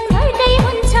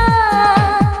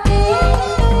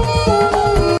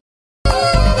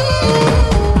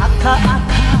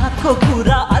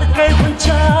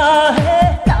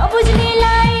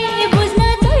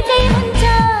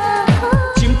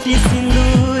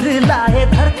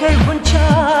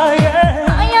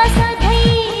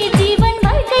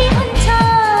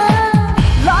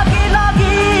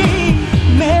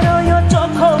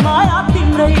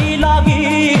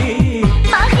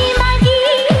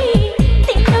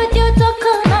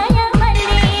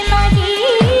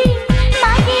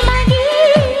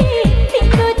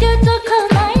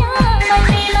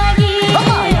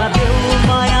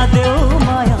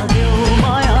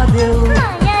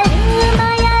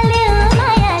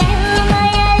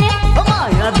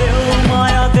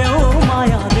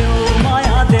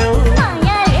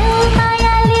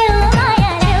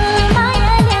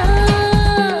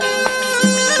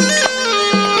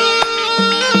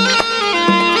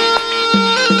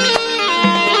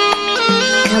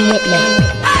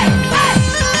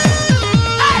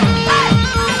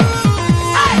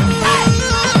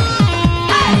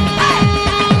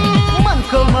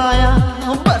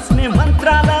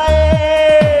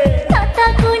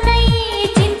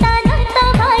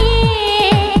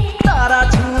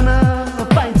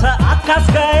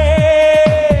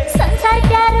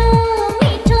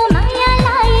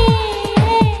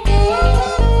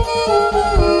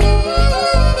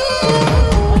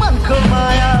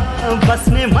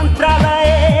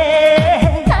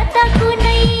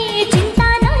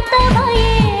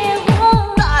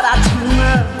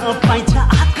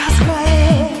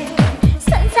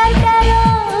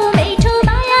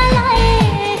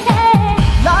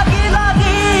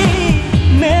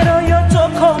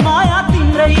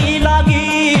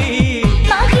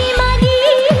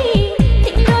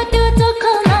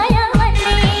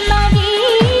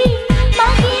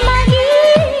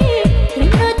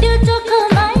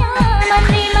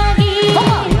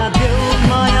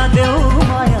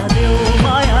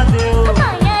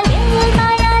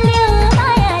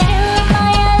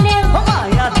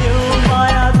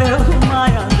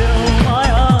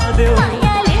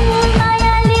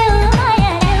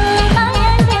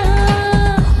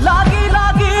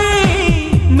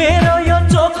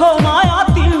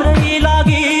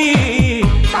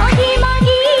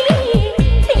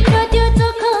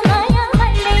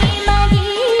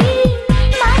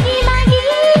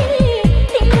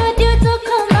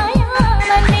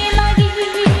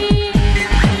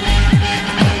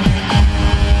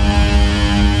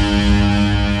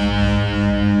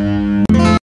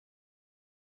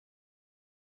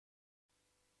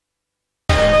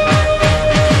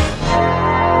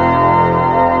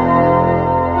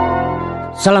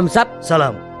सलाम साहब।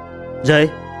 सलाम। जय,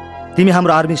 तिमी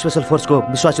हाम्रो आर्मी स्पेशल फोर्सको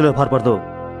विश्वासिलो भरपर्दो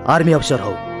आर्मी अफिसर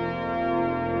हौ।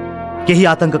 केही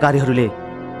आतंककारीहरूले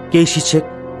केही शिक्षक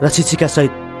र शिक्षिका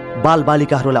सहित बाल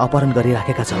बालिकाहरूलाई अपहरण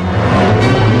गरिराखेका छन्।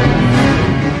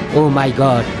 ओ माई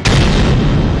गॉड।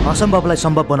 असम्भवलाई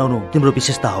सम्भव बनाउनु तिम्रो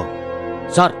विशेषता हो।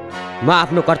 सर, म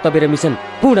आफ्नो कर्तव्य र मिसन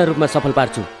पूर्ण रूपमा सफल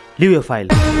पार्छु। लिउ यो फाइल।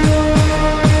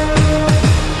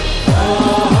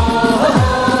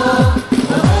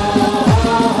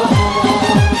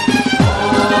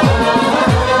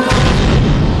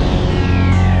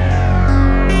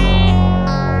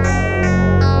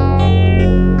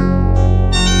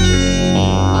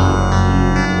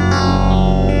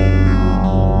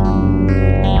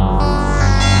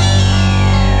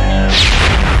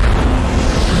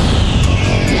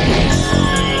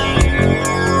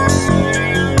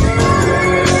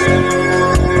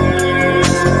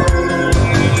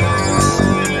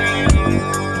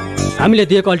 हामीले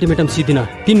दिएको अल्टिमेटम सिद्धिन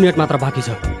 3 मिनेट मात्र बाँकी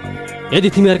छ। यदि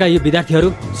तिमीहरूका यी विद्यार्थीहरू,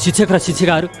 शिक्षक र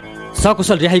शिक्षिकाहरू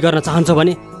सकुशल रिहाई गर्न चाहन्छौ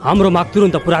भने हाम्रो माग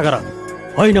तुरुन्त पुरा गर,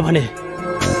 होइन भने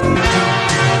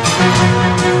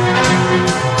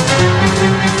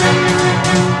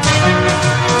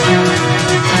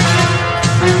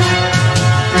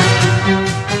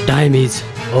टाइम इज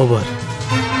ओभर।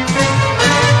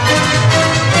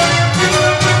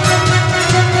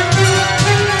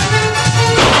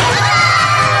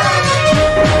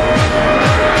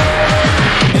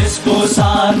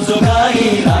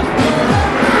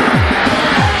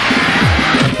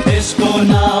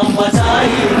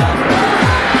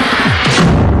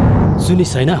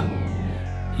 सुनिस् हैन,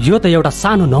 यो त एउटा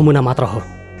सानो नमुना मात्र हो।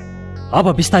 अब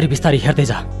बिस्तारी बिस्तारी हेर्दै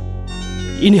जा,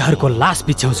 यिनीहरूको लास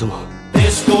बिछ्याउँछु म।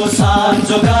 देशको शान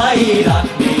जोगाई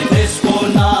राख्ने, देशको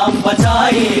नाम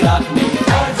बचाई राख्ने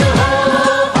फर्ज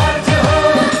हो,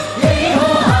 यही हो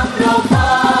हाम्रो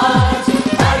फर्ज,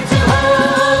 फर्ज हो।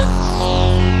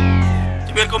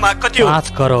 तिमीहरूको माग कति हो? 5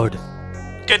 करोड।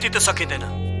 त्यति त सकिँदैन।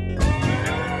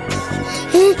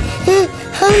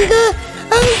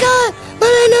 अंकल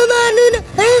मलाई नमार्नु न,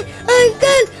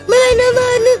 अंकल मलाई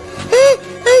नमार्नु,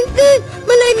 अंकल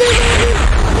मलाई नमार्नु,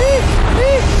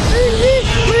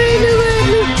 मलाई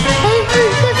नमार्नु, अंकल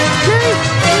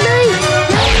नहीं।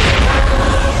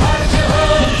 फर्ज हो,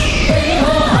 यही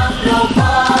हो हाम्रो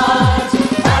फर्ज,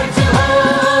 फर्ज हो,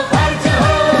 फर्ज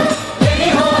हो, यही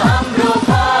हो हाम्रो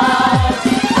फर्ज,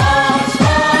 फर्ज,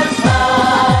 फर्ज,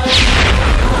 फर्ज।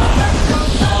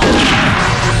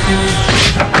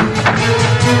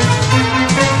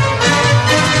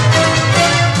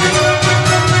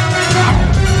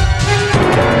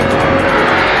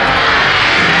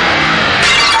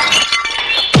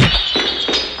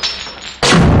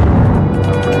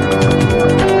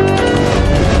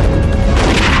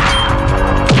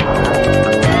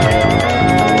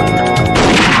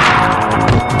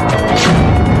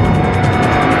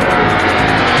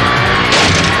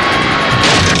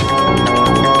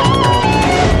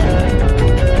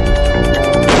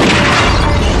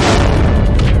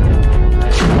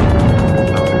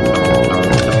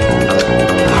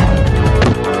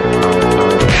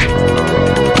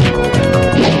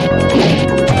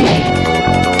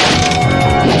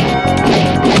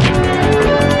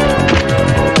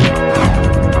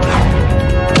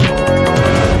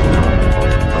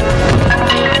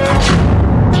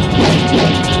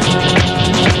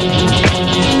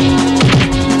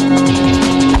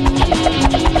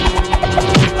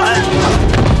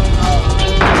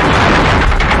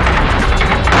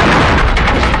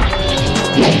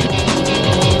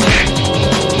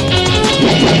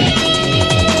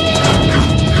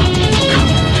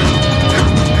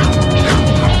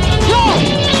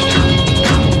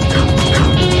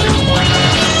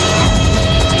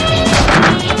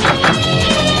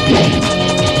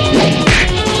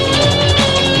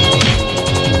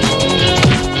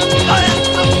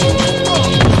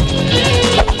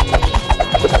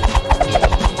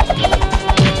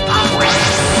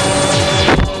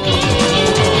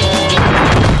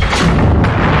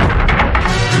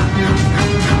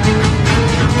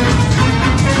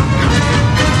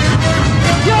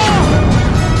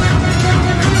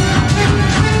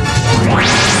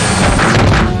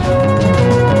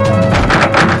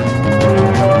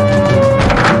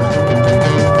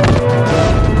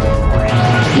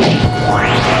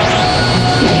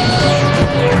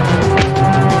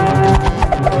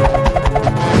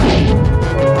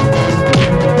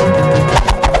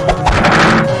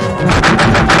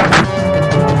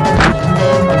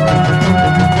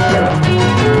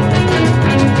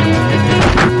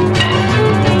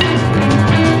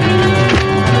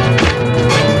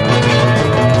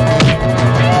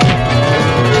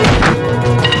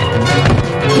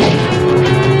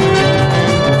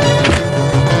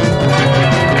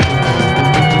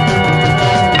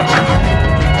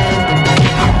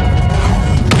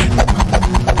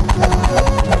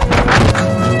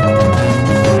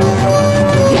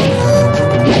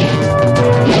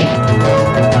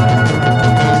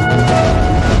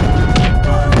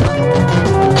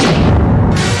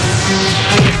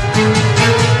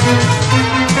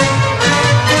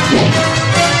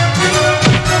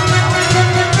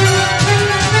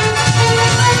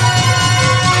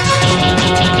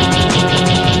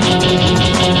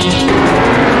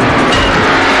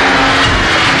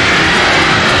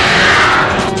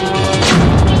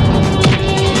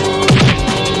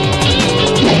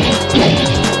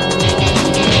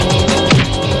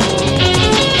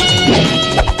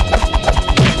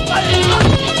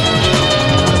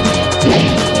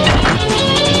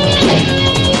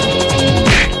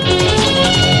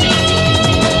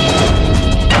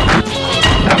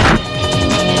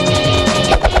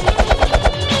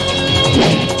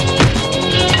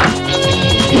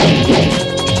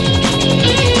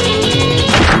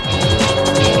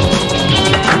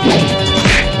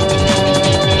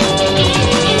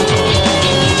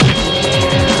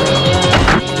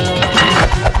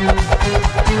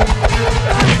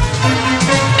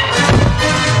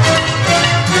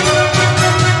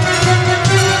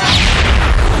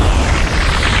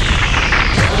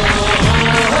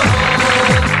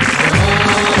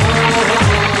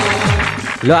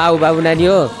 ल आऊ बाबु नानी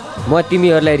हो, म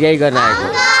तिमीहरूलाई रिहाई गर्न आएको।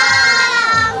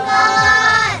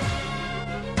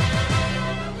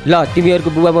 ल तिमीहरूको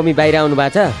बुबा मम्मी बाहिर आउनु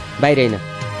भएको छ? बाहिर होइन,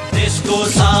 देशको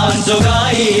शान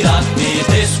जोगाई राख्ने,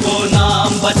 देशको नाम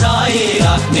बचाई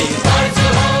राख्ने फर्ज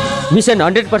हो। मिसन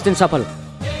 100% सफल।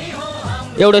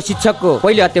 एउटा शिक्षकको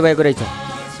पहिले हत्या भएको रहेछ।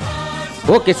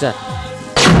 Okay sir.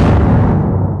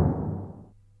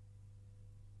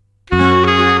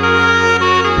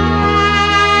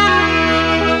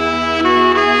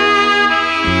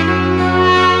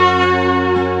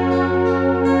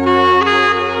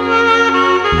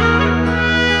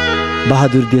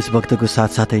 बहादुर देशभक्तको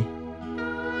साथसाथै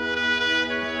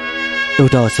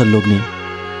एउटा असल लोग्ने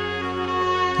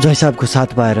जय साहबको साथ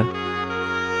पाएर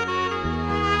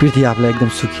पृथ्वी आफूलाई एकदम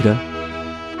सुखी र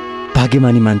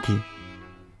भाग्यमानी मान्थे।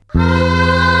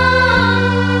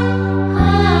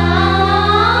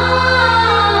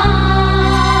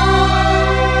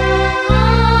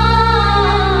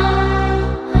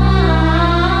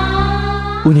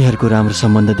 उनीहरूको राम्रो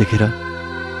सम्बन्ध देखेर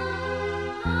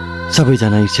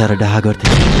सबैजना ईर्ष्या र डाहा गर्थे।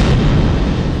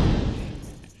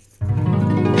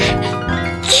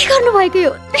 के गर्नुभएको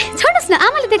यो? छोड्नुहोस् न,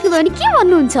 आमाले देख्नुभयो भने के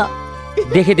भन्नुहुन्छ?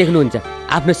 देख्नुहुन्छ,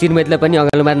 आफ्नो श्रीमतीलाई पनि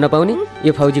अँगालो मार्न नपाउने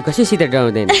यो फौजी कसैसित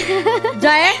डराउँदैन।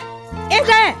 जय, ए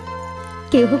जय,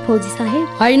 के हो फौजी साहेब?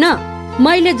 होइन,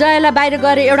 मैले जयलाई बाहिर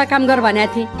गएर एउटा काम गर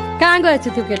भनेको थिएँ। कहाँ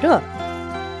गएछ त्यो केटो?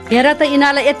 हेर त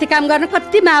यिनीहरूलाई यति काम गर्न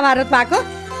कति महाभारत भएको।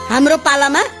 हाम्रो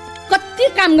पालामा कति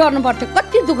काम गर्नु पर्थ्यो,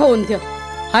 कति दुःख हुन्थ्यो।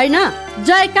 होइन,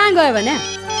 जय कहाँ गयो भने?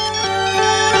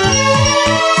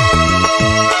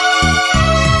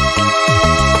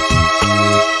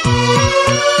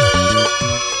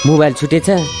 मोबाइल छुटेछ,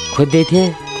 खोज्दै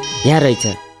थिएँ, यहाँ रहेछ।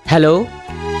 हेलो,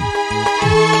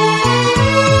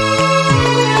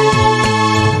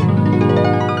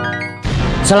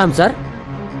 सलाम सर।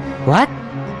 वाट?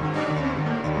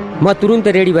 म तुरुन्त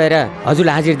रेडी भएर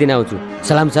हजुरलाई हाजिर दिन आउँछु।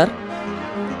 सलाम सर।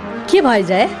 के भयो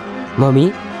जय? मम्मी,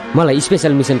 मलाई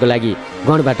स्पेसल मिसनको लागि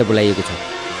गणबाट बोलाइएको छ।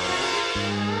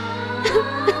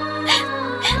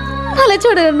 मलाई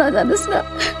छोडेर नजानुहोस् न,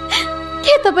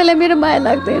 के तपाईँलाई मेरो माया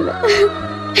लाग्दैन?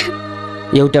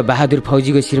 एउटा बहादुर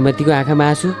फौजीको श्रीमतीको आँखामा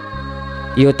आँसु,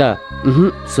 यो त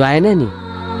सुहाएन नि।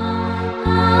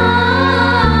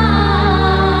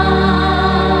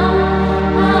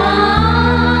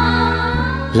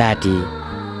 लाठी,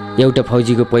 एउटा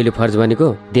फौजीको पहिलो फर्ज भनेको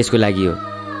देशको लागि हो।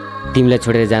 तिमीलाई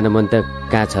छोडेर जान मन त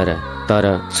कहाँ छ र?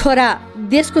 तर छोरा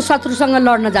देशको शत्रुसँग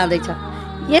लड्न जाँदैछ,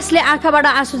 यसले आँखाबाट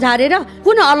आँसु झारेर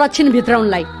कुन अलक्षण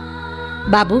भित्राउनलाई?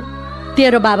 बाबु,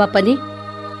 तेरो बाबा पनि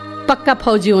पक्का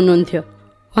फौजी हुनुहुन्थ्यो।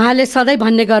 उहाँले सधैँ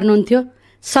भन्ने गर्नुहुन्थ्यो,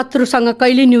 शत्रुसँग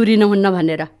कहिले निहुरिनुहुन्न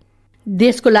भनेर,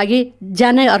 देशको लागि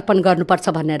ज्यानै अर्पण गर्नुपर्छ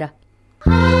भनेर।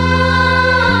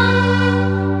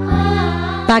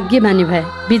 भाग्यमानी भए,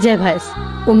 विजय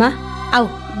भएस्। उमा, आऊ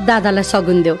दादालाई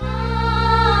सगुन देऊ।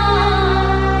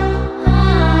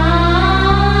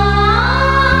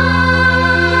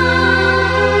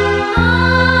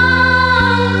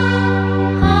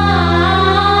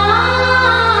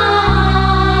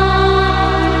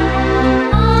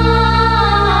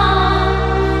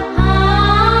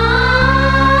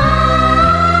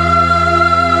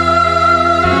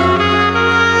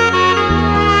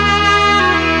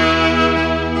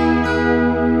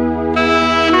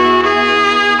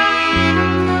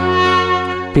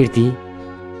 पृथ्वी,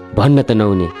 भन्न त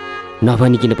नहुने,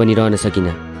 नभनिकन पनि रहन सकिन।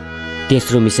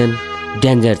 तेस्रो मिसन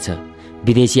डेन्जर छ।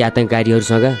 विदेशी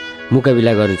आतङ्ककारीहरूसँग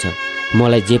मुकाबिला गर्नु छ।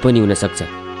 मलाई जे पनि हुन सक्छ।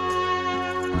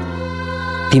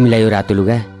 तिमीलाई यो रातो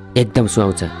लुगा एकदम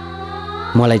सुहाउँछ।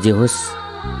 मलाई जे होस्,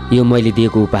 यो मैले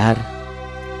दिएको उपहार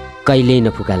कहिल्यै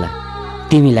नफुकाला।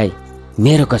 तिमीलाई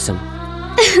मेरो कसम।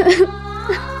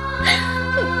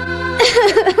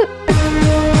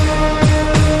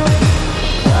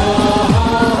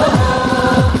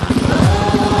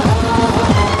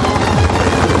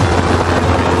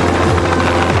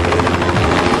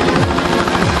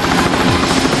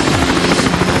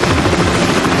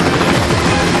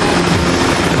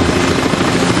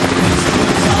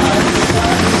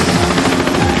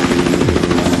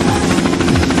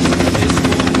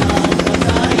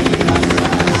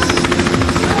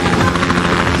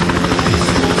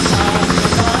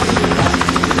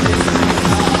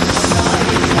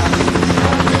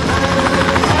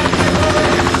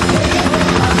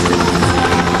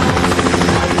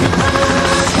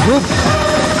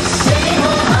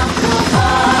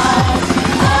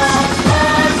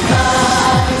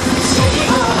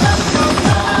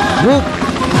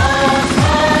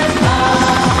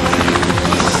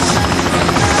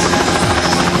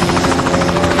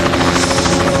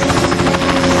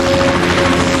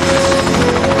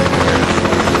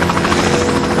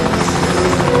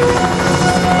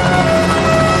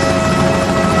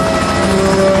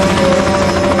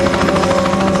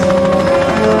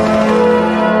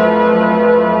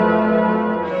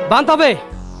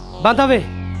 बान्धवे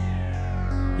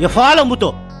यो फलो मुतो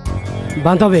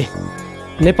बान्धवे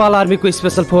नेपाल आर्मीको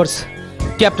स्पेशल फोर्स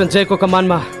क्याप्टन जयको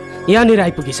कमानमा यहाँनिर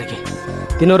आइपुगिसके।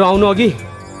 तिनीहरू आउनु अघि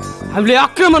हामीले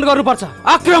आक्रमण गर्नुपर्छ।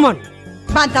 आक्रमण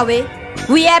बान्धवे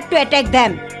we have to attack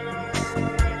them.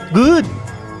 Good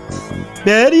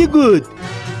very good.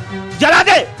 जला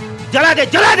दे जला दे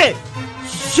जला दे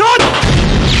शूट।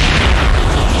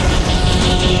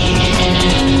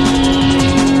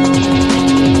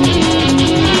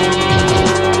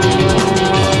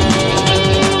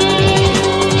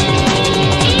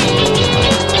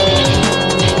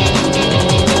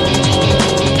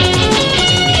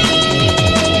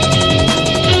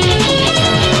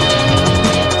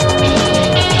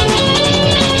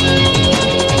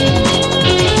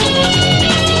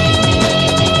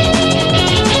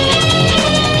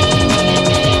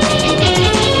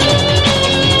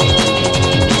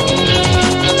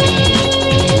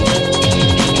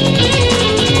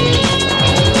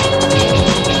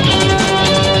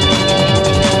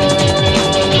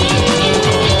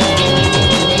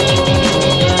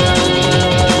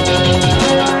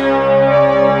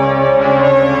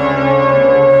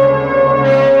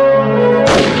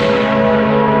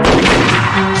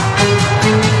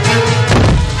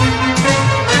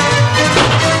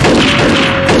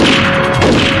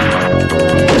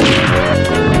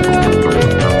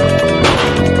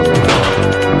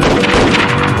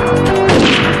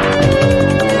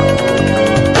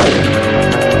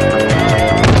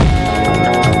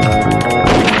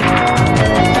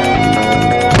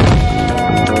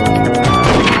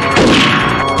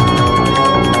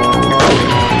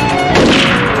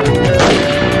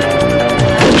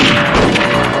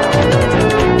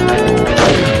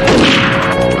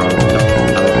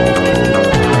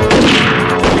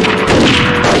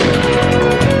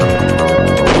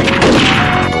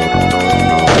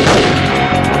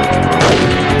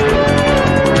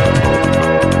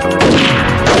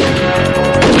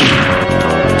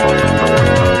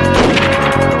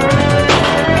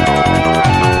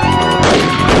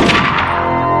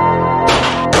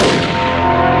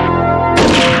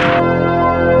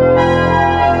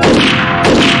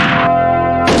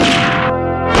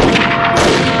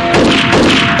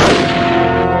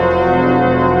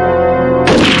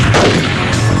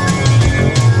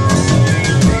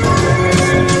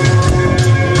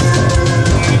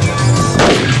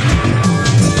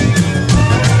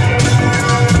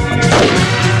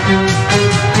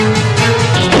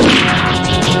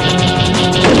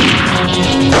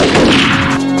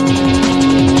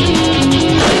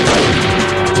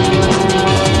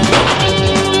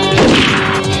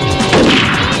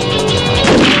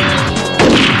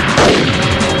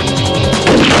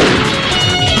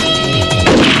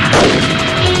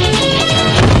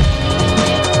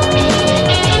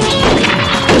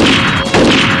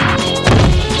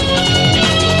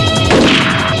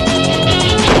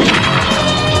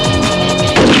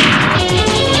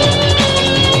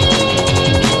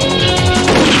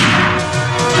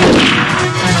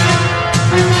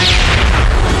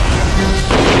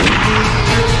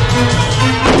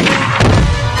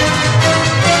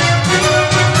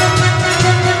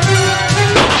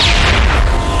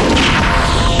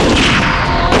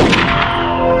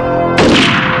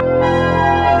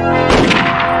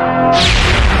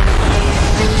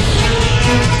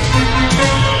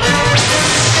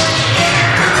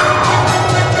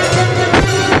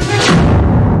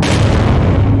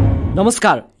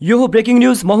 नमस्कार, यो हो ब्रेकिङ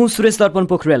न्युज। म हुँ सुरेश दर्पण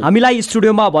पोखरेल। हामीलाई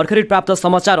स्टुडियोमा भर्खरै प्राप्त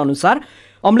समाचार अनुसार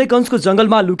अम्लेगञ्जको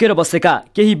जंगलमा लुकेर बसेका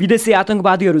केही विदेशी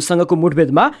आतंकवादीहरूसँगको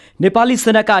मुठभेदमा नेपाली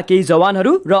सेनाका केही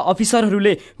जवानहरू र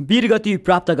अफिसरहरूले वीरगति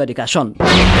प्राप्त गरेका छन्।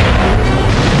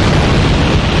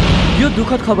 यो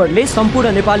दुःखद खबरले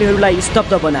सम्पूर्ण नेपालीहरूलाई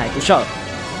स्तब्ध बनाएको छ।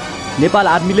 नेपाल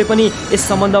आर्मीले पनि यस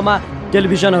सम्बन्धमा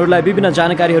टेलिभिजनहरूलाई विभिन्न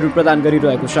जानकारीहरू प्रदान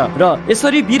गरिरहेको छ र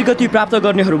यसरी वीरगति प्राप्त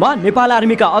गर्नेहरूमा नेपाल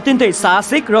आर्मीका अत्यन्तै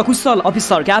साहसिक र कुशल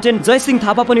अफिसर क्याप्टेन जयसिंह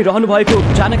थापा पनि रहनु भएको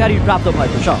जानकारी प्राप्त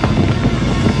भएको छ।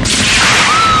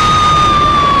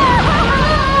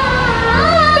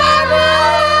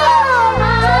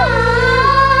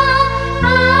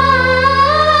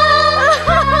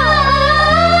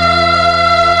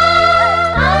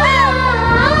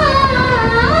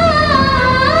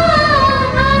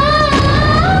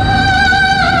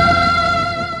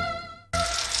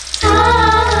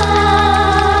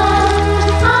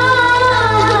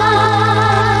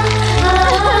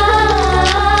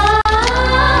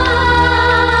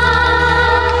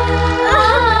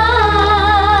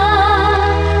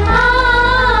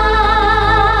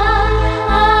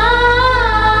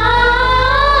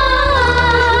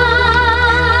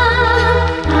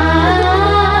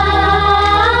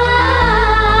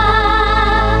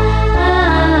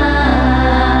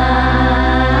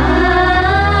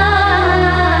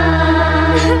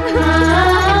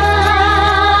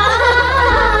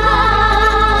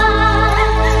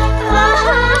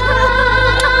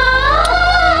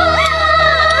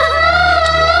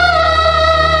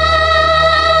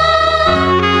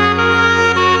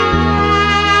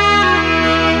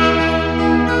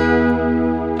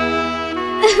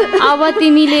 अब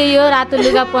तिमीले यो रातो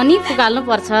लुगा पनि फुकाल्नु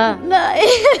पर्छ।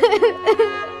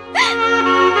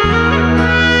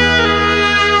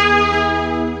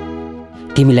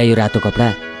 तिमीलाई यो रातो कपडा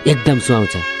एकदम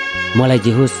सुहाउँछ। मलाई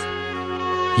जे होस्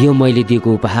यो मैले दिएको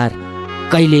उपहार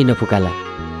कहिल्यै नफुकाला।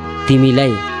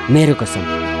 तिमीलाई मेरो कसम।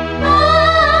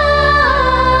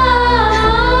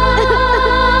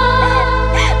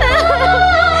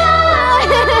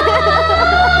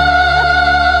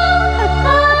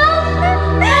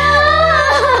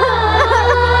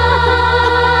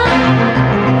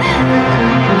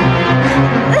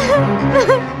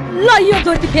 ल यो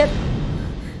धोती फेर।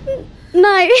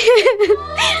 नाइ,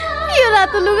 यो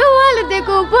रातो लुगा उहाँले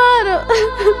दिएको उपहार हो।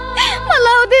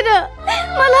 मलाई आउँदैन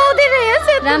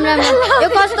यसो। राम राम, यो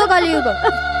कस्तो कलियुग हो?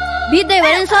 बित्दै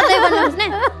भयो भने सधैँ भन्नुहोस् न।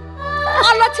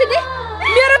 अलक्षिनी,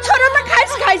 मेरो छोरो त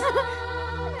खाइस।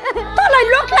 तँलाई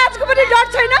लोक लाजको पनि डर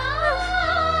छैन?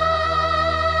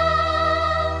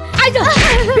 आइज,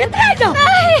 भित्र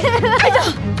आइज।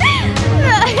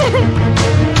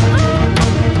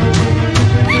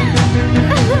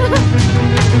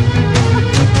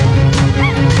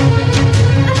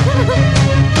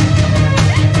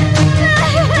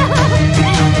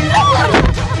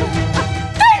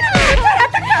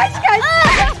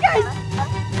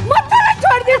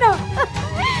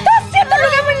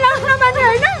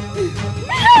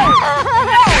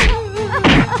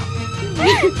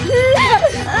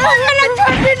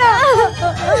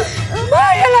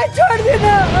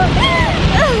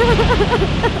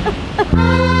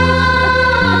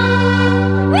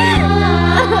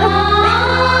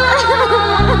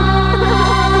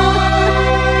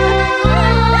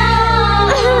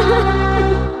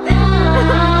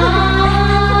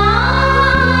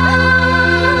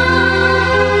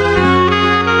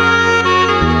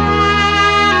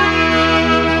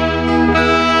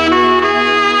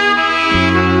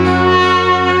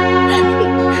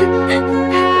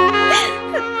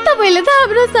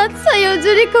 साथ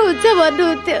संयोजनीको हुन्छ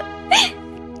भन्नुहुन्थ्यो,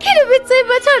 किन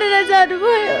बिचैमा छोडेर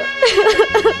जानुभयो?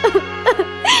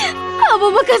 अब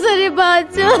म कसरी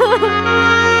बाँच्छु?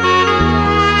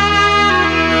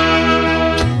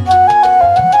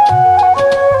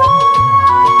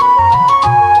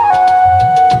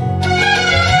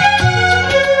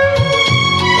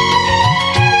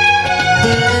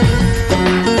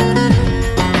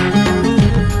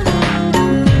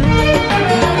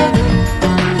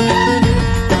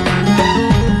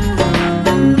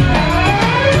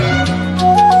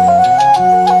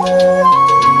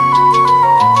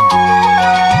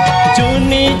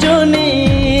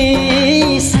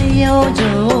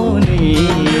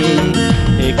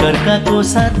 को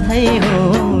साथै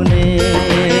हुने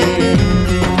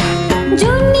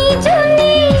जुनी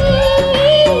जुनी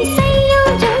सैयो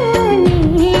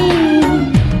जुनी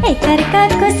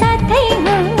एकअर्काको साथै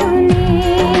हुने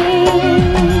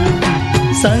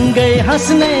सँगै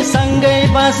हाँस्ने सँगै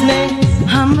बाँच्ने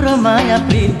हाम्रो माया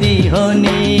प्रीति हो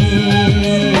नि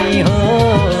हो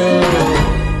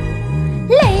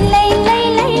लै लै लै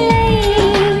लै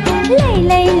लै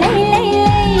लै लै लै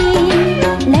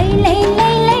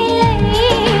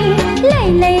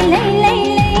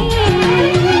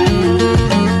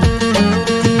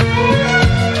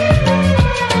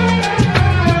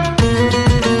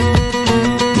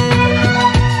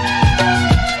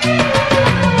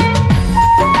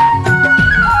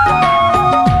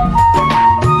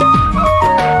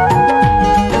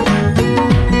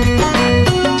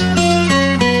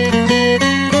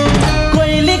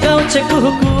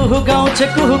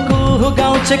कुहु कुहु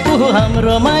गाउँछ कुहु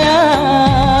हाम्रो माया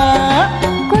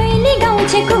कोइली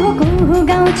गाउँछ कुहु कुहु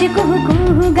गाउँछ कुहु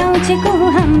कुहु गाउँछ कुहु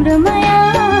हाम्रो माया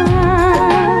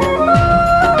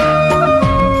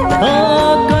ओ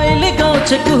कोइली गाउँछ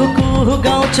कुहु कुहु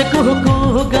गाउँछ कुहु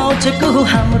कुहु गाउँछ कुहु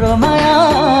हाम्रो माया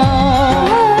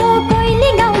ओ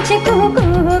कोइली गाउँछ कुहु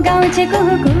कुहु गाउँछ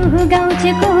कुहु कुहु गाउँछ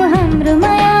कुहु हाम्रो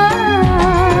माया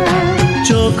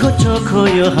चोखो चोखो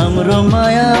यो हाम्रो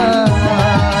माया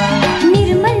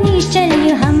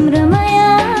चल्यो हाम्रो माया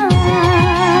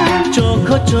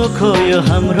चोखो चोखो यो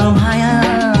हाम्रो माया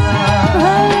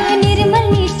निर्मल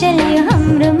निश्चल्यो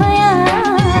हाम्रो माया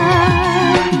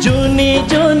जुनी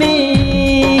जुनी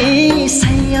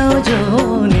सैयो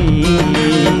जुनी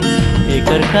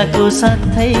एकअर्काको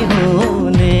साथै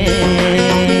हुने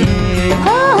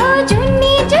हो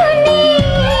जुनी जुनी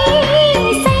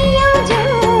सैयो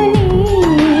जुनी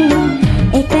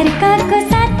एकअर्काको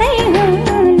साथै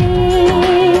हुने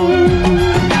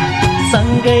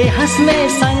सँगै हाँस्ने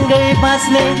सँगै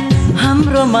बाँच्ने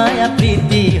हाम्रो माया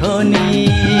प्रीति हो नि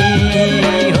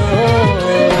हो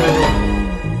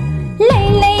लै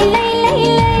लै लै लै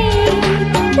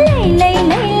लै लै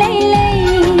लै लै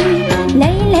लै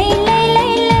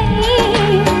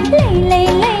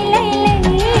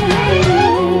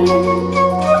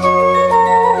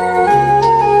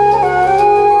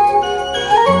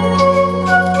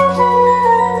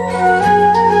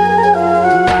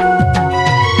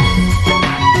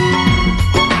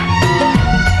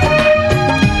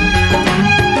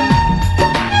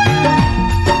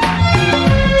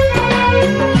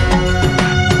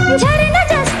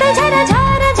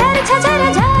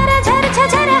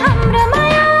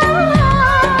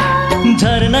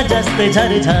झरना जस्तै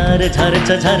झर झर झर्छ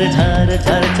झर झर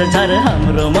झर्छ झर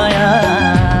हाम्रो माया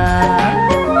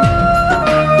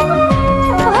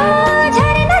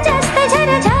झरना जस्तै झर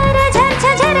झर झर्छ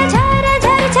झर झर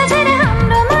झर्छ झर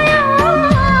हाम्रो माया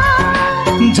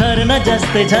झरना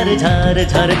जस्तै झर झर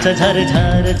झर्छ झर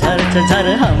झर झर्छ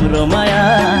झर हाम्रो माया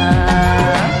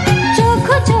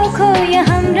चोखो चोखो यो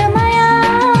हाम्रो माया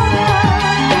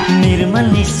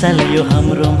निर्मल निश्चल यो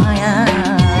हाम्रो माया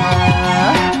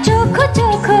चोखो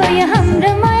चोखो यो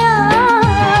हाम्रो माया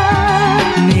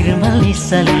निर्मल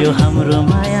निश्चल यो हाम्रो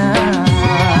माया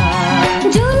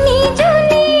जुनी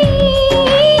जुनी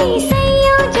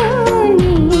सैयो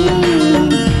जुनी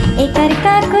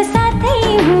एकअर्काको साथै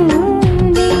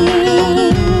हुने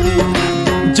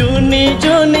जुनी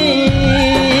जुनी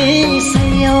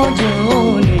सैयो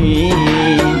जुनी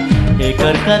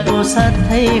एकअर्काको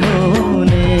साथै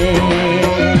हुने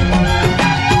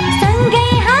सँगै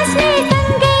हाँस्ने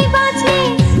सँगै बाँच्ने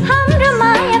हाम्रो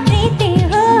माया प्रीति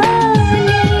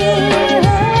हुने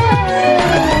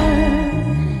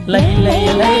लै लै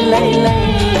लै लै लै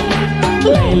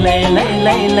लै लै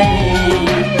लै लै लै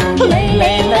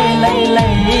लै लै लै लै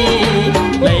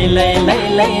लै लै लै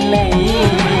लै लै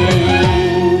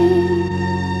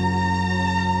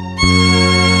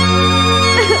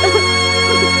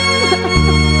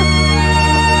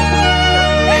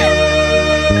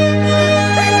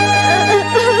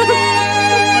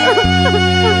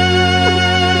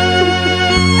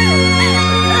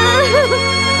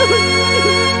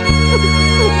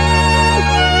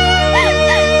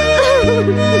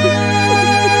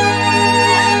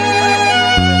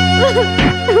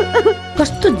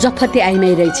कस्तो जफते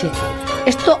आइमाई रहेछ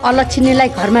यस्तो अलक्षिणीलाई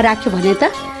घरमा राख्यो भने त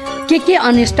के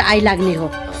अनिष्ट आइलाग्ने हो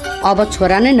अब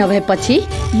छोरा नै नभएपछि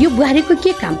यो बुहारीको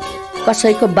के काम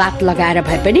कसैको बात लगाएर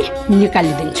भए पनि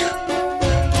निकालिदिन्छु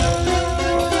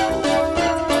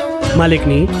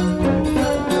मालिकनी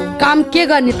काम के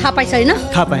गर्ने थाहा पाइ छैन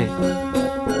थाहा पाएँ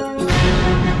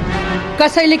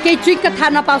कसैले केही चुइक्क थाहा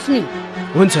नपाओस् नि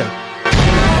हुन्छ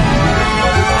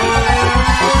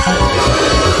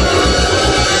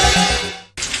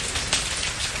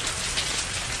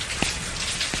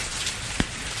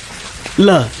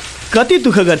ल कति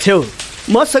दुःख गर्छौ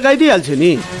म सघाइदिइहाल्छु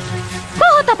नि को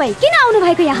हो तपाईँ किन आउनु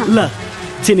भएको यहाँ ल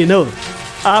चिनिनौ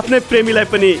आफ्नै प्रेमीलाई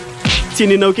पनि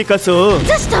चिनिनौ कि कसो हो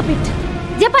जस्ट स्टप इट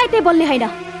जे पाए त्यही बोल्ने हैन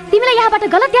तिमीलाई यहाँबाट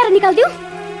गलत ल्याएर निकाल्दिउ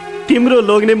तिम्रो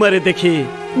लोग्ने मरेदेखि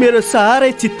मेरो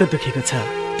साह्रै चित्त दुखेको छ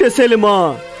त्यसैले म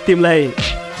तिमीलाई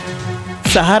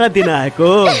सहारा दिन आएको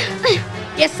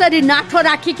यसरी नाठो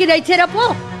राखीकी रहेछ र पो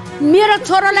मेरो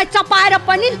छोरोलाई चपाएर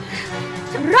पनि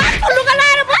रातो लुगा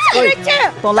लाएर बसिरहेछ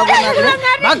म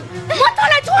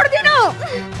तँलाई छोड्दिन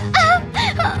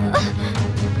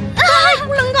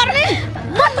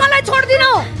म तँलाई छोड्दिन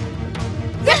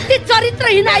यति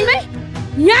चरित्रहीन आइमै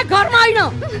यहाँ घरमा होइन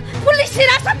पुलिस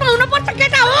हिरासतमा हुनुपर्छ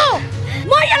केटा हो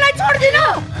म यसलाई छोड्दिन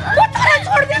म तँलाई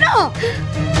छोड्दिन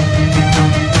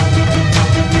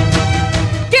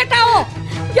केटा हो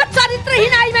यो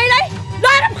चरित्रहीन आइमाईलाई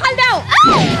लगाएर फाल्दाऊ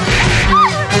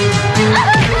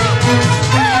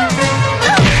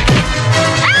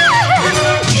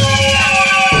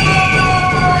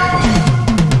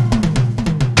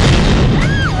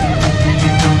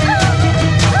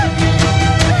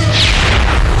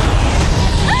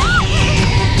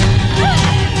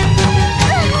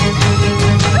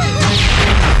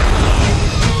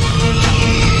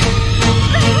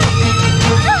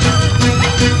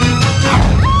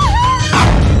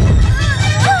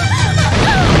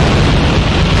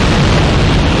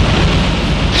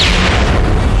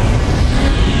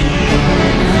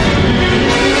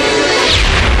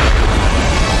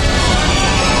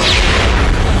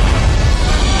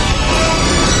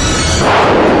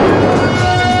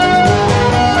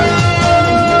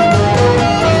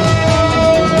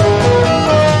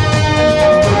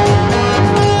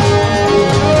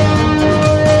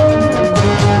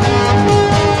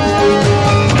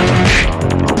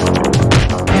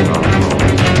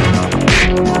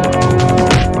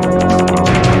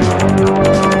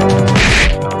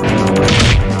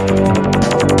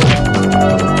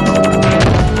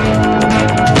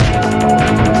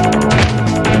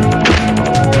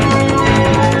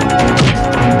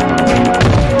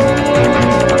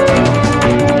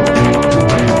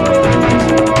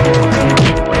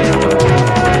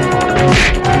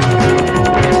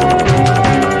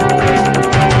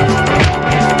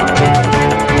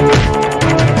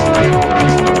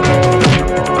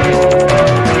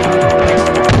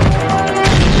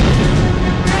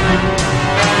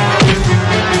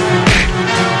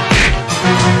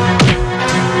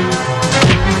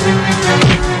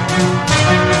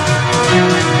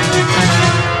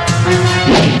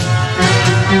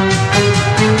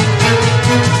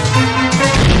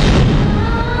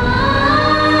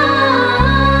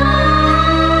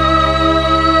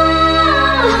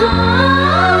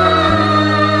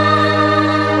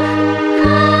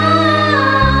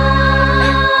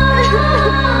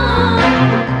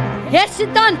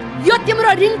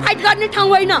रिङ फाइट गर्ने ठाउँ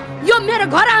होइन, यो मेरो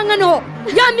घर आँगन हो।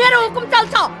 यहाँ मेरो हुकुम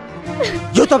चल्छ।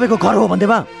 यो तपाईँको घर हो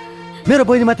भन्दैमा मेरो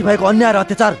बहिनीमाथि भएको अन्याय र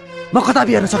अत्याचार म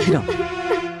कदापि हेर्न सक्दिनँ।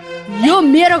 यो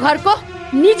मेरो घरको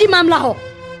निजी मामला हो,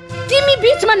 तिमी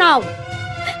बीचमा नआऊ।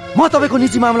 म तपाईँको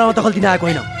निजी मामलामा दखल दिन आएको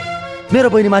होइन, मेरो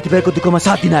बहिनीमाथि भएको दुःखमा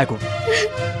साथ दिन आएको।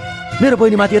 मेरो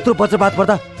बहिनीमाथि यत्रो वज्रपात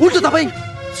पर्दा उल्टो तपाईँ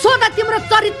सोधा तिम्रो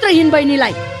चरित्रहीन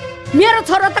बहिनीलाई। मेरो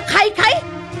छोरो त खाइ खाइ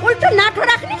उल्टो नाटो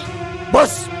राख्ने।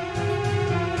 बस,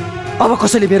 अब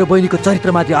कसैले मेरो बहिनीको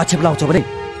चरित्रमाथि आक्षेप लाउँछ भने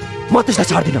म त्यसलाई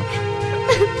छाड्दिनँ।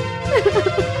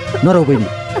 नरौ बहिनी,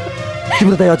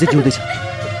 तिम्रो दाइ अझै जिउँदैछ,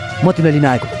 म तिमीलाई लिन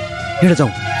आएको। हिँड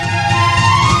जाउँ।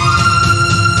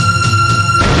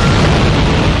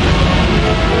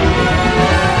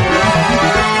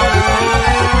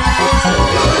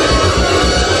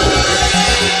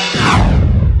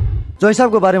 जय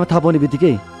साहबको बारेमा थाहा पाउने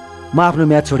बित्तिकै म आफ्नो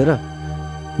म्याच छोडेर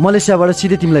मलेसियाबाट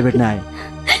सिधै तिमीलाई भेट्न आएँ।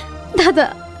 दादा,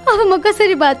 अब म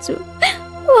कसरी बाँच्छु?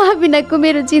 उहाँ बिनाको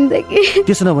मेरो जिन्दगी।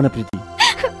 त्यसो नभन प्रीति,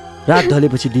 रात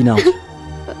ढलेपछि दिन आउँछ।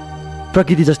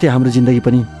 प्रकृति जस्तै हाम्रो जिन्दगी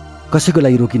पनि कसैको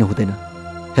लागि रोकिन हुँदैन।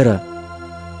 हेर,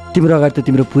 तिम्रो अगाडि त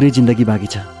तिम्रो पुरै जिन्दगी बाँकी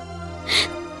छ।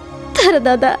 तर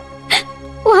दादा,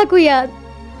 उहाँको याद,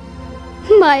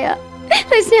 माया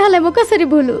र स्नेहलाई म कसरी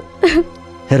भुलु?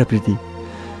 हेर प्रीति,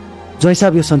 जय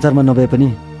साहब यो संसारमा नभए पनि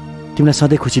तिमीलाई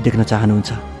सधैँ खुसी देख्न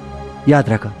चाहनुहुन्छ। याद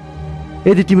राख,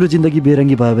 यदि तिम्रो जिन्दगी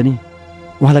बेरङ्गी भयो भने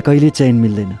उहाँलाई कहिल्यै चैन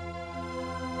मिल्दैन।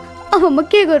 अब म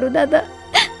के गरौँ दादा,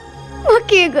 म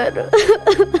के गरौँ?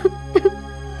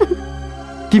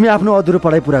 तिमी आफ्नो अधुरो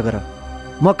पढाइ पुरा गर,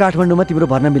 म काठमाडौँमा तिम्रो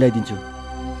भर्ना मिलाइदिन्छु।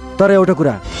 तर एउटा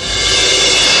कुरा,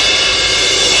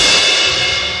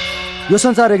 यो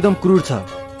संसार एकदम क्रूर छ।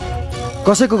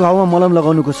 कसैको घाउमा मलम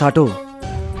लगाउनुको साटो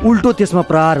उल्टो त्यसमा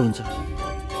प्रहार हुन्छ।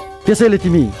 त्यसैले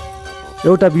तिमी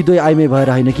एउटा विधुई आइमे भएर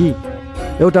होइन कि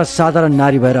एउटा साधारण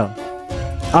नारी भएर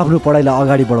आफ्नो पढाइलाई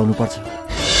अगाडि बढाउनु पर्छ।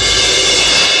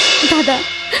 दादा,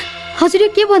 हजुर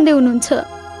के भन्दै हुनुहुन्छ?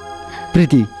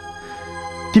 प्रीति,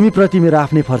 तिमी प्रति मेरो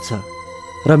आफ्नै फर्ज छ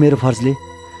र मेरो फर्जले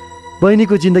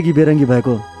बहिनीको जिन्दगी बेरङ्गी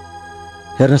भएको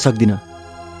हेर्न सक्दिन।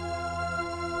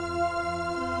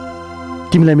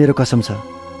 तिमीलाई मेरो कसम छ,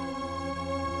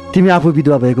 तिमी आफू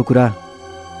विधवा भएको कुरा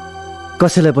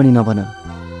कसैलाई पनि नभन।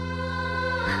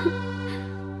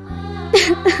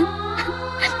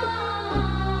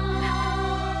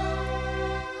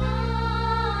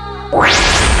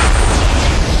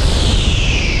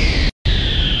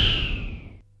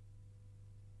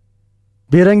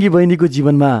 बेरङ्गी बहिनीको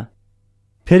जीवनमा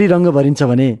फेरि रङ्ग भरिन्छ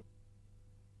भने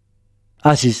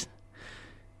आशिष,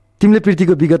 तिमीले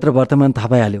प्रीतिको विगत र वर्तमान थाहा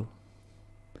पाइहाल्यौ।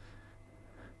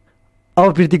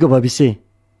 अब प्रीतिको भविष्य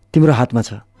तिम्रो हातमा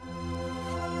छ।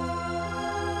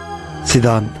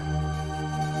 सिद्धान्त,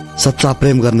 सच्चा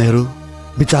प्रेम गर्नेहरू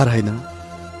विचार होइन,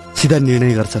 सिधा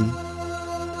निर्णय गर्छन्।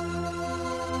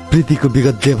 प्रीतिको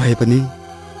विगत जे भए पनि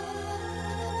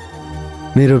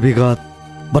मेरो विगत,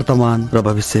 वर्तमान र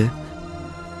भविष्य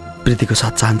प्रीतिको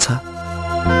साथ चाहन्छ।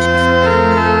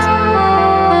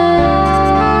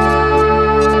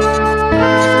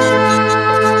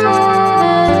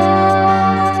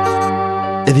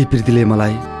 यदि प्रीतिले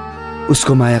मलाई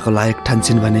उसको मायाको लायक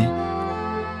ठान्छिन् भने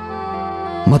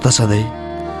म त सधैँ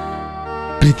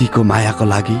प्रीतिको मायाको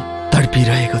लागि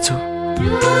तडपिरहेको छु।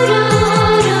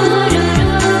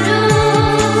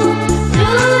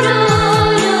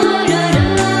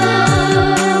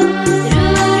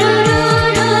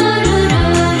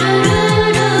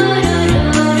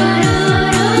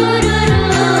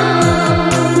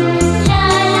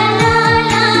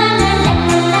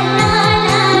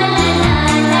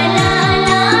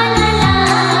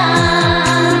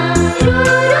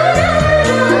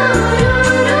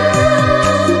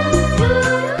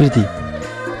 प्रीति,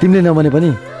 तिमीले नभने पनि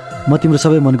म तिम्रो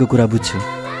सबै मनको कुरा बुझ्छु।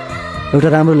 एउटा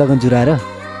राम्रो लगन जुराएर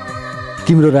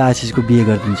तिम्रो र आशिषको बिहे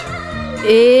गरिदिन्छु।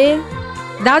 ए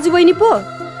दाजु बहिनी पो,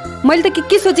 मैले त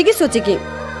के सोचे कि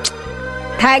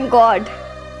थ्याङ्क गड।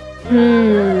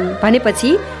 भनेपछि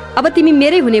अब तिमी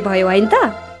मेरै हुने भयो होइन त?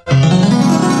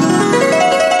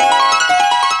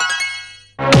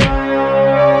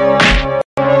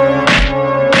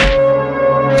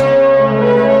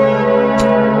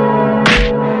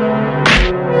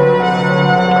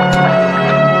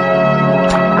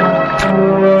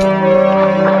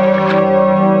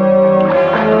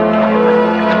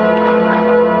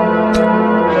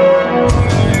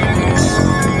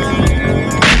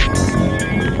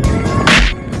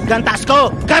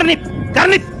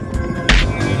 Garnit!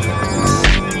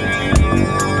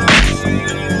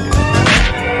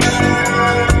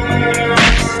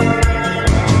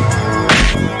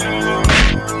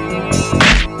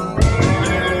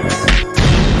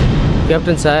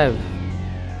 क्याप्टेन साहब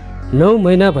 9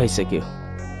 महिना भइसक्यो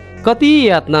कति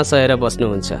यातना सहेर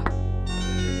बस्नुहुन्छ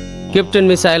क्याप्टेन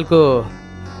मिसाइलको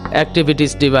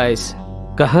एक्टिभिटिज डिभाइस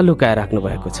कहाँ लुकाएर राख्नु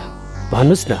भएको छ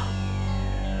भन्नुस् न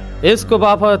यसको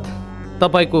बापत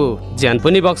तपाईको ज्यान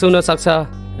पनि बक्साउन सक्छ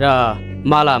र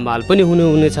मालामाल पनि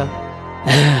हुनुहुनेछ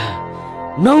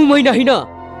 9 महिना होइन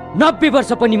 90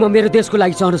 वर्ष पनि म मेरो देशको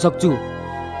लागि सहन सक्छु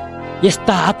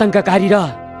यस्ता आतंककारी र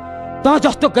त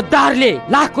जस्तो गद्दारले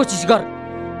लाख कोसिस गर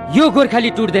यो गोर्खाली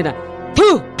टुट्दैन थु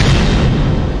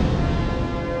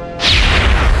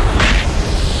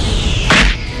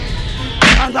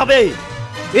अन्धबे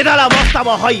इदाला मस्ता भ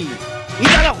हई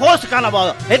इदाला होस काना भ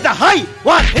एता हई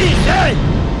वाट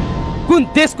कुन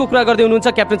देशको कुरा गर्दै हुनुहुन्छ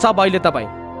क्याप्टेन साहब अहिले तपाईँ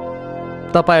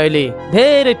अहिले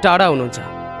धेरै टाढा हुनुहुन्छ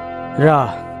र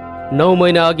 9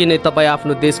 महिना अघि नै तपाईँ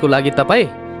आफ्नो देशको लागि तपाईँ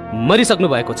मरिसक्नु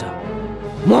भएको छ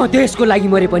म देशको लागि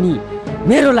मरे पनि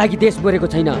मेरो लागि देश मरेको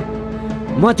छैन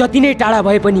म जति नै टाढा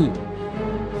भए पनि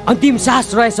अन्तिम सास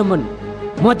रहेसम्म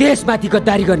म देशमाथि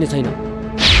गद्दारी गर्ने छैन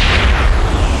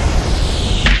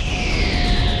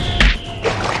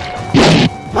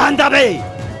Mandabe,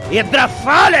 idra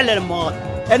fall eller mat,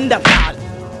 enda fall.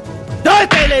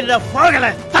 Döt eller fågel,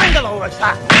 tangal over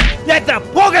sa. Idra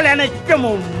fågel är inte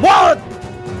mod.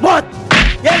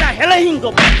 Hela hingo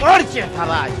på korche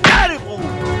fara. Järbo.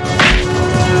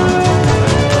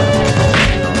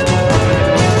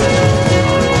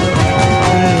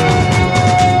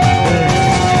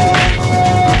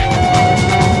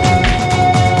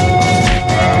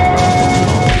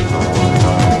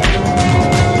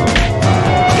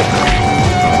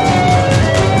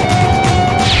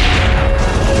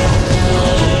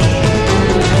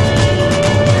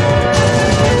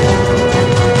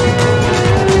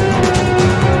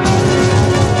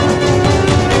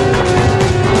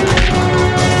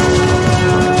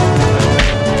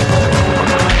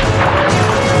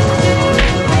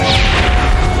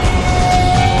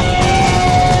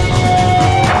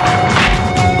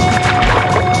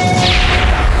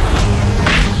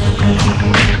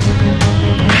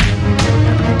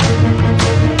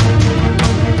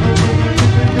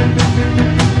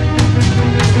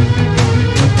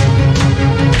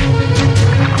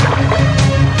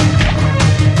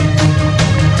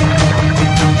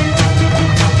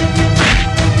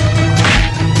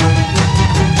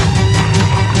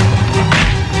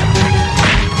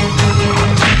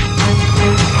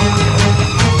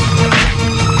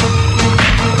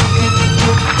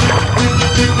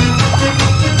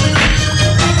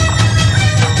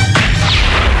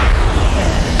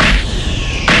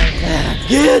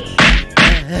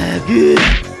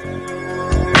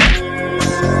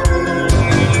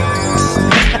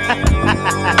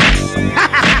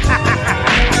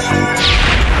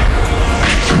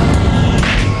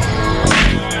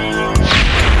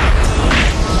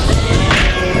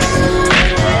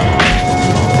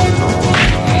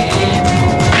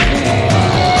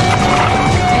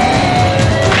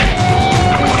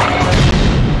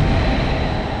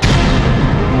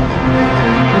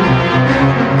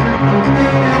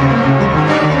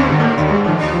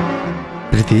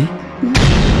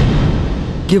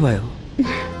 के भयो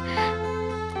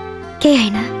के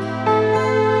हैन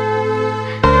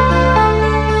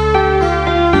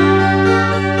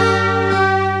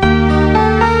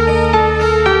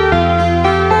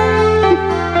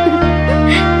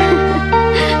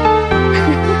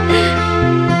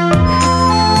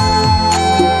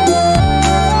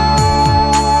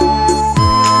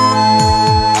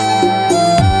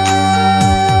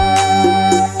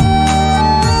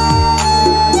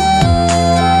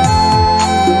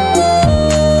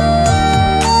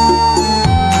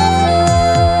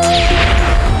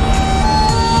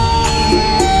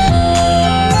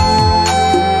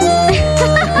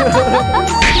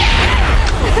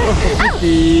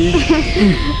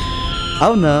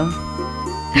आऊ न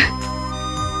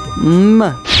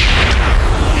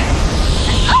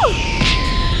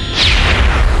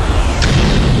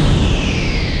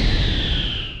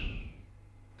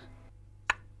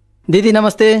दिदी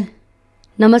नमस्ते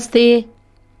नमस्ते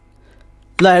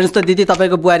ल हेर्नुस् त दिदी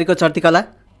तपाईको बुहारीको चर्तीकला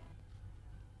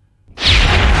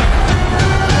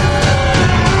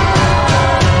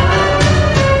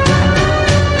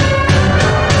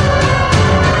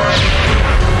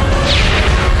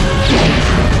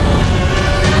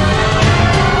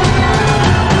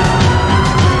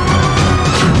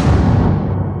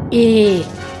ए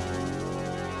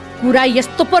कुरा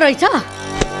यस्तो पो रहेछ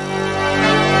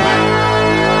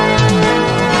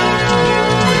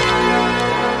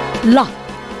ल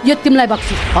यो तिमीलाई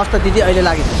बक्सी हस् त दिदी अहिले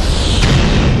लाग्यो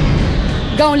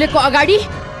गाउँलेको अगाडि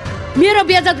मेरो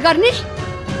बेइज्जत गर्ने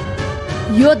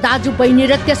यो दाजु बहिनी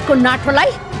र त्यसको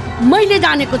नाठोलाई मैले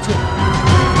जानेको छु।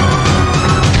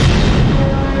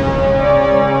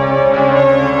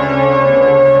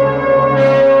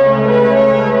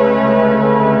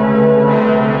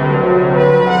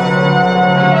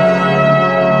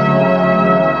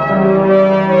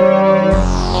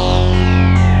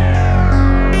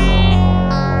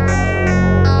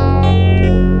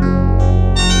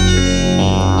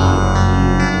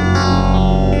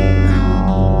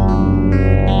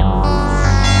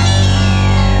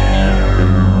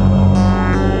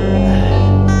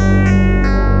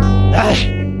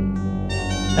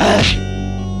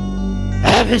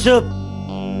 Bishop,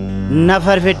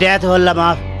 never for death will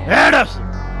maaf. Head up.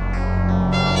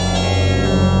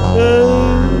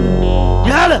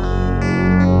 Yalla.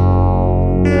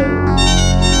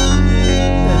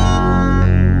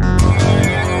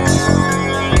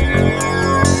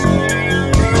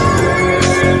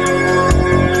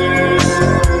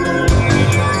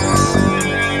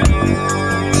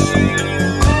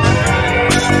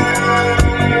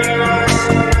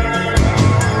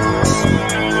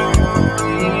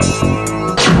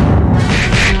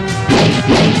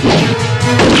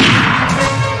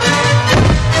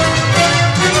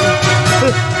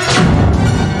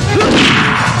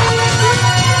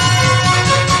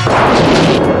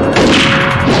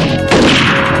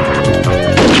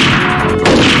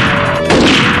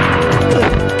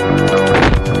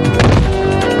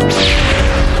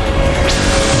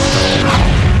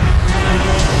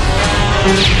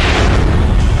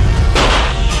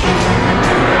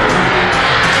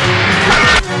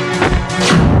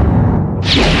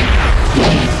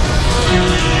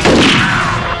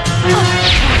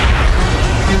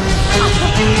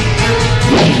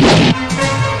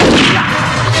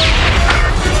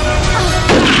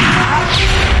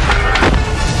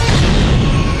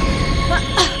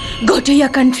 To your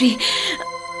country.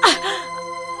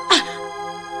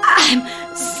 I'm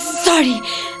sorry.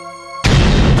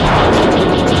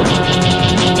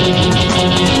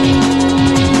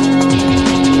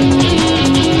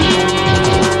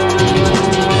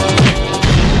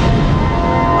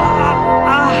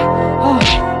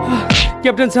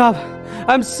 Captain साहब,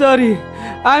 I'm sorry.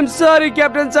 I'm sorry,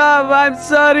 captain साहब. I'm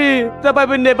sorry. तपाईँ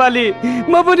पनि नेपाली,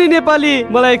 म पनि नेपाली.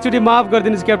 मलाई एकचोटि माफ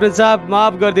गरिदिनुहोस् क्याप्टन साहब,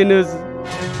 माफ गरिदिनुहोस्.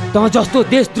 त जस्तो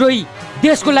देशद्रोही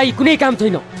देशको लागि कुनै काम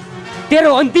छैन।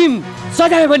 तेरो अन्तिम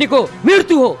सजाय भनेको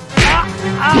मृत्यु हो।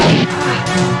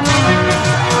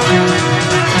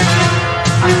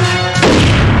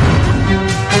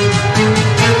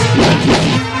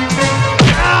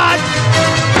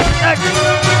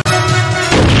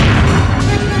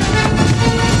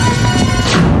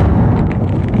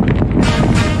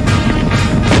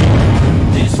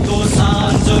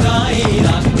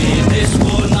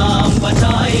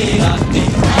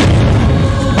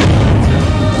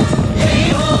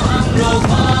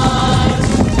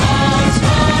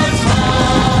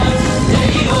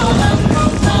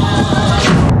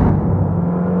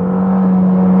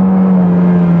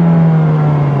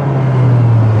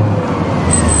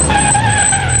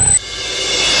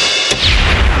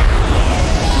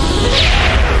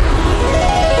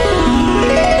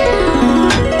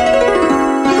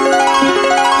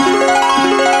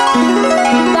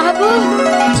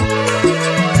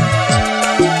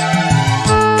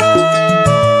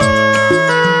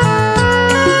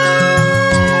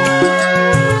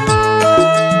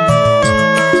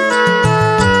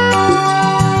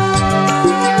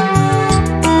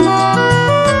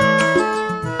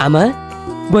 आमा,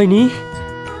 बहिनी,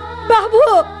 बाबु,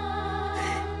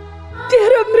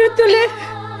 तेरो मृत्युले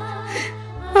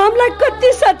हामीलाई कति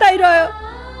सताइरह्यो।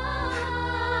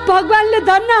 भगवानले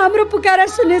धन्न हाम्रो पुकारा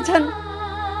सुनेछन्।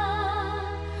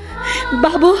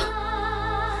 बाबु,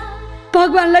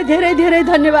 भगवानलाई धेरै धेरै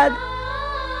धन्यवाद।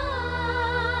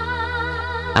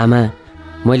 आमा,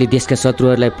 मैले देशका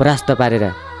शत्रुहरूलाई परास्त पारेर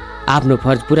आफ्नो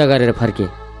फर्ज पुरा गरेर फर्के।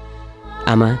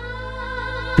 आमा,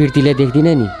 पीर्तिले देख्दिन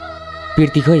नि,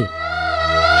 पीर्ति खोइ।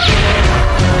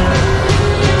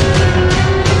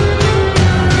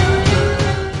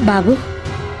 बाबु,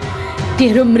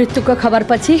 तेरो मृत्युको खबर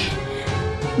पछि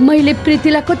मैले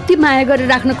प्रीतिलाई कति माया गरेर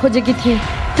राख्न खोजेकी थिएँ,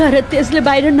 तर त्यसले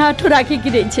बाहिर नाठो राखेकी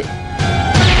रहेछ।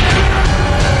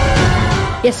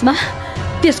 यसमा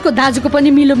त्यसको दाजुको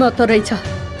पनि मिलो महत्त्व रहेछ।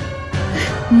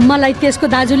 मलाई त्यसको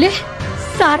दाजुले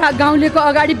सारा गाउँलेको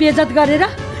अगाडि बेइज्जत गरेर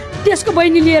त्यसको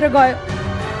बहिनी लिएर गयो।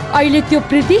 अहिले त्यो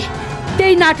प्रीति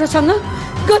त्यही नाठोसँग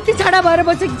गति छाडा भएर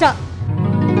बसेकी छ।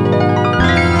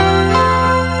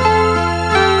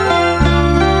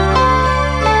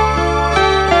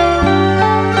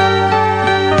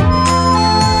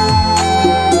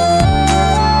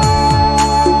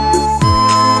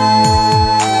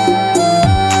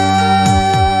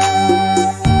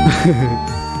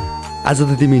 आज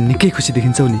त तिमी निकै खुसी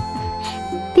देखिन्छौ नि।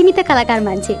 तिमी त कलाकार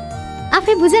मान्छे,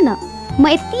 आफै बुझ न म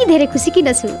यति धेरै खुसी किन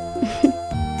छु।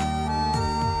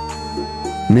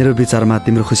 मेरो विचारमा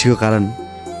तिम्रो खुसीको कारण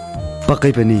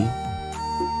पक्कै पनि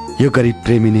यो गरिब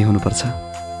प्रेमी नै हुनुपर्छ।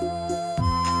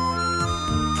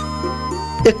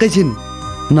 एकैछिन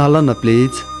नहल्ला न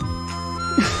प्लिज।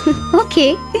 ओके।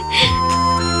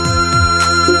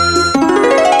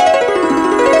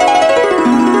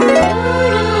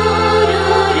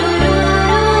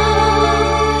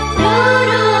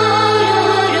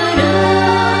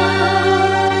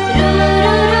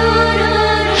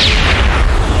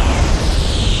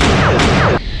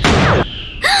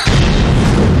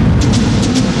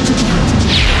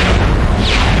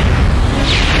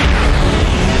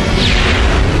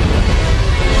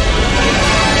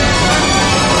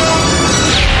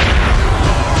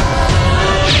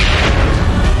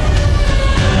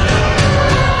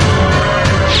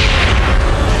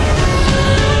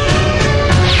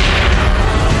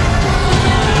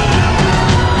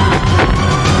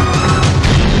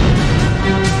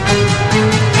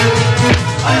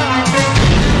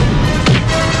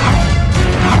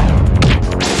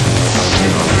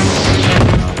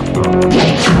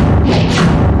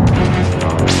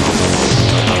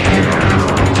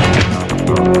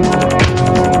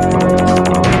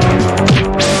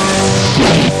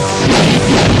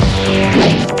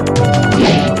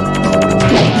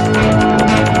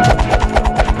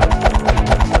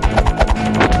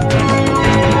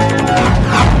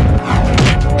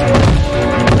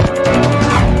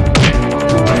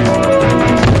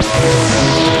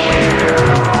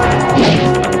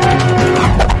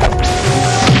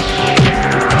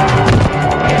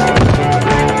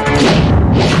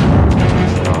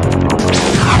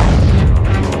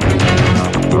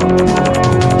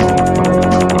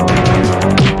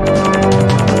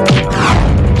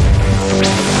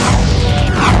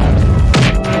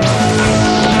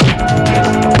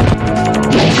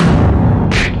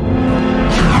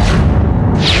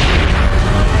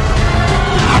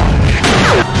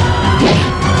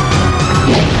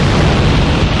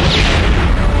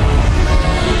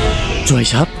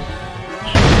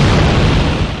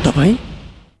 तपाईँ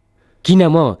किन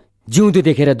म जिउँदो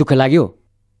देखेर दुःख लाग्यो?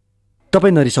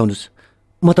 तपाईँ नरिसाउनुहोस्,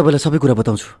 म तपाईँलाई सबै कुरा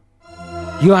बताउँछु।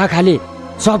 यो आँखाले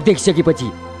सब देखिसकेपछि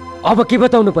अब के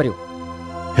बताउनु पर्यो?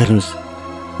 हेर्नुहोस्,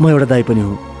 म एउटा दाइ पनि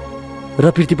हुँ र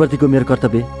प्रीतिप्रतिको मेरो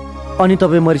कर्तव्य अनि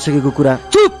तपाईँ मरिसकेको कुरा।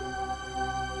 चुप!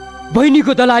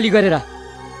 बहिनीको दलाली गरेर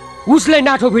उसलाई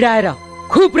नाठो भिडाएर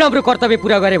खुब राम्रो कर्तव्य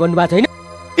पुरा गरे भन्नुभएको छैन?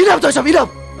 इनाम त सब इनाम।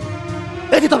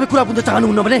 यदि तपाईँ कुरा बुझ्न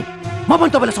चाहनुहुन्न भने म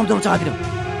पनि तपाईँलाई सम्झाउन चाहदिनँ।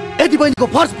 यदि बहिनीको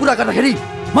फर्ज पुरा गर्दाखेरि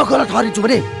म गलत ठहरिन्छु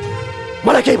भने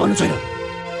मलाई केही भन्नु छैन।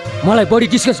 मलाई बढी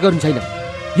डिस्कस गर्नु छैन।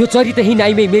 यो चरित्रहीन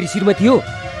आइमै मेरी श्रीमती हो,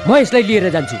 म यसलाई लिएर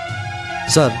जान्छु।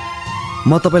 सर,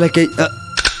 म तपाईँलाई केही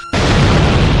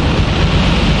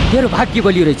मेरो भाग्य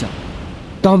बलियो रहेछ।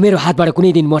 त मेरो हातबाट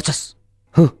कुनै दिन मर्छस्।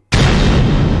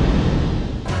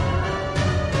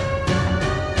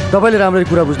 तपाईँले राम्ररी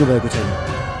कुरा बुझ्नु भएको छैन।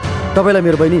 तपाईँलाई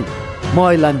मेरो बहिनी म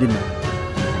अहिले लान्दिनँ।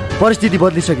 परिस्थिति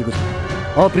बदलिसकेको छ।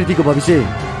 अब प्रीतिको भविष्य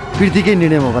प्रीतिकै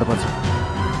निर्णयमा भर पर्छ।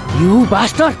 You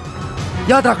bastard!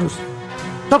 याद राख्नुहोस्,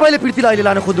 तपाईँले प्रीतिलाई अहिले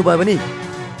लान खोज्नुभयो भने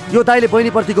यो दाइले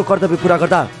बहिनीप्रतिको कर्तव्य पुरा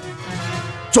गर्दा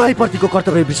ज्वाइँप्रतिको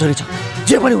कर्तव्य बिर्सनेछ।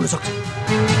 जे पनि हुनसक्छ।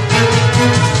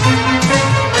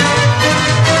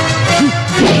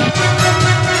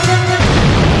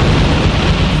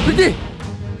 प्रीति!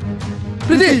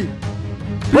 प्रीति!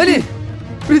 बहिनी!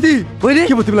 प्रीति! बहिनी!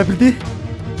 के भयो तिमीलाई प्रीति?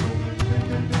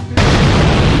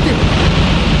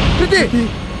 प्रीति!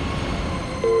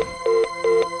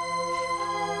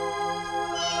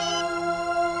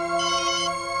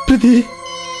 प्रीति!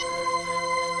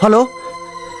 हेलो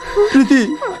प्रीति!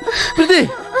 प्रीति!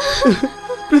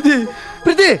 प्रीति!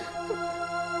 प्रीति!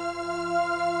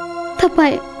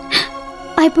 तपाईँ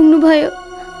आइपुग्नु भयो।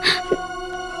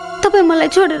 तपाईँ मलाई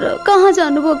छोडेर कहाँ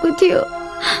जानुभएको थियो?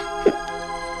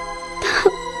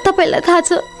 तपाईँलाई थाहा छ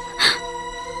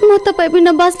म तपाईँ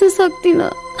बिना बाँच्न सक्दिनँ।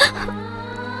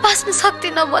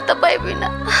 म तपाईँ बिना।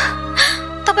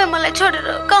 तपाईँ मलाई छोडेर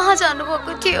कहाँ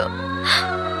जानुभएको थियो?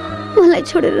 मलाई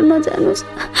छोडेर नजानुहोस्।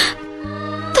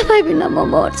 तपाईँ बिना म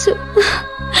मर्छु।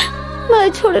 मलाई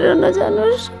छोडेर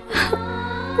नजानुहोस्।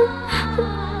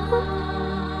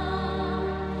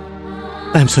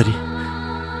 I'm sorry.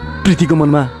 प्रीतिको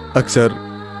मनमा अक्सर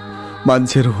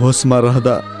मान्छेहरू होसमा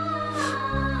रहँदा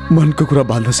मनको कुरा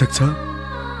बाल्न सक्छ,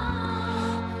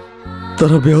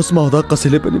 तर बेहोसमा हुँदा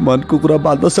कसैले पनि मनको कुरा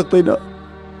बाल्न सक्दैन।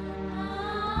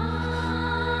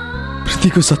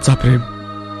 प्रीतिको सच्चा प्रेम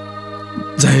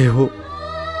जय हो।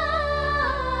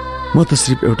 म त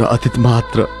सिर्फ एउटा अतिथि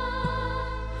मात्र।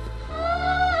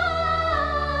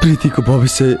 प्रीतिको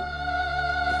भविष्य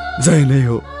जय नै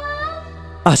हो।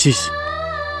 आशिष,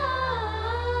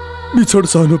 बिछोड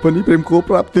सहनु पनि प्रेमको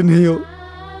प्राप्ति नै हो।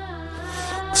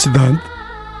 सिद्धान्त,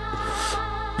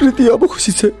 प्रीति अब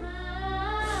खुसी छ,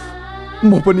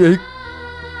 म पनि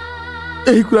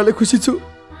यही कुराले खुसी छु।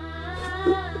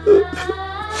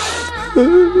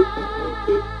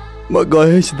 म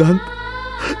गएँ सिद्धान्त,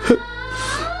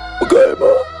 गएँ म।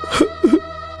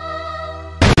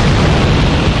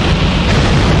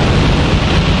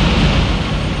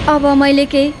 अब मैले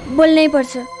केही बोल्नै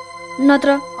पर्छ, नत्र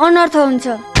अनर्थ हुन्छ।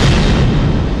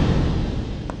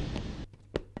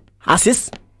 आशिष,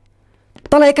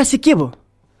 तँलाई एक्कासी के भयो?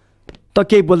 त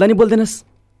केही बोल्दा नि बोल्दैनस्।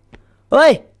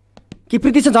 ओए, कि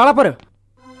प्रीतिसँग झगडा पर्यो?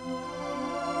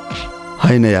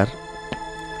 होइन यार,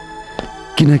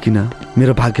 किन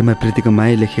मेरो भाग्यमा प्रीतिको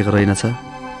माया लेखिएको रहेनछ।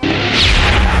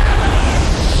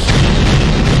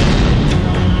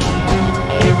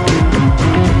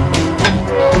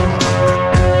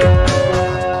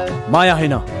 माया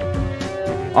होइन,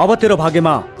 अब तेरो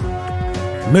भाग्यमा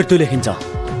मृत्यु लेखिन्छ।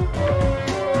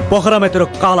 पोखरामा तेरो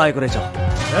काल आएको रहेछ।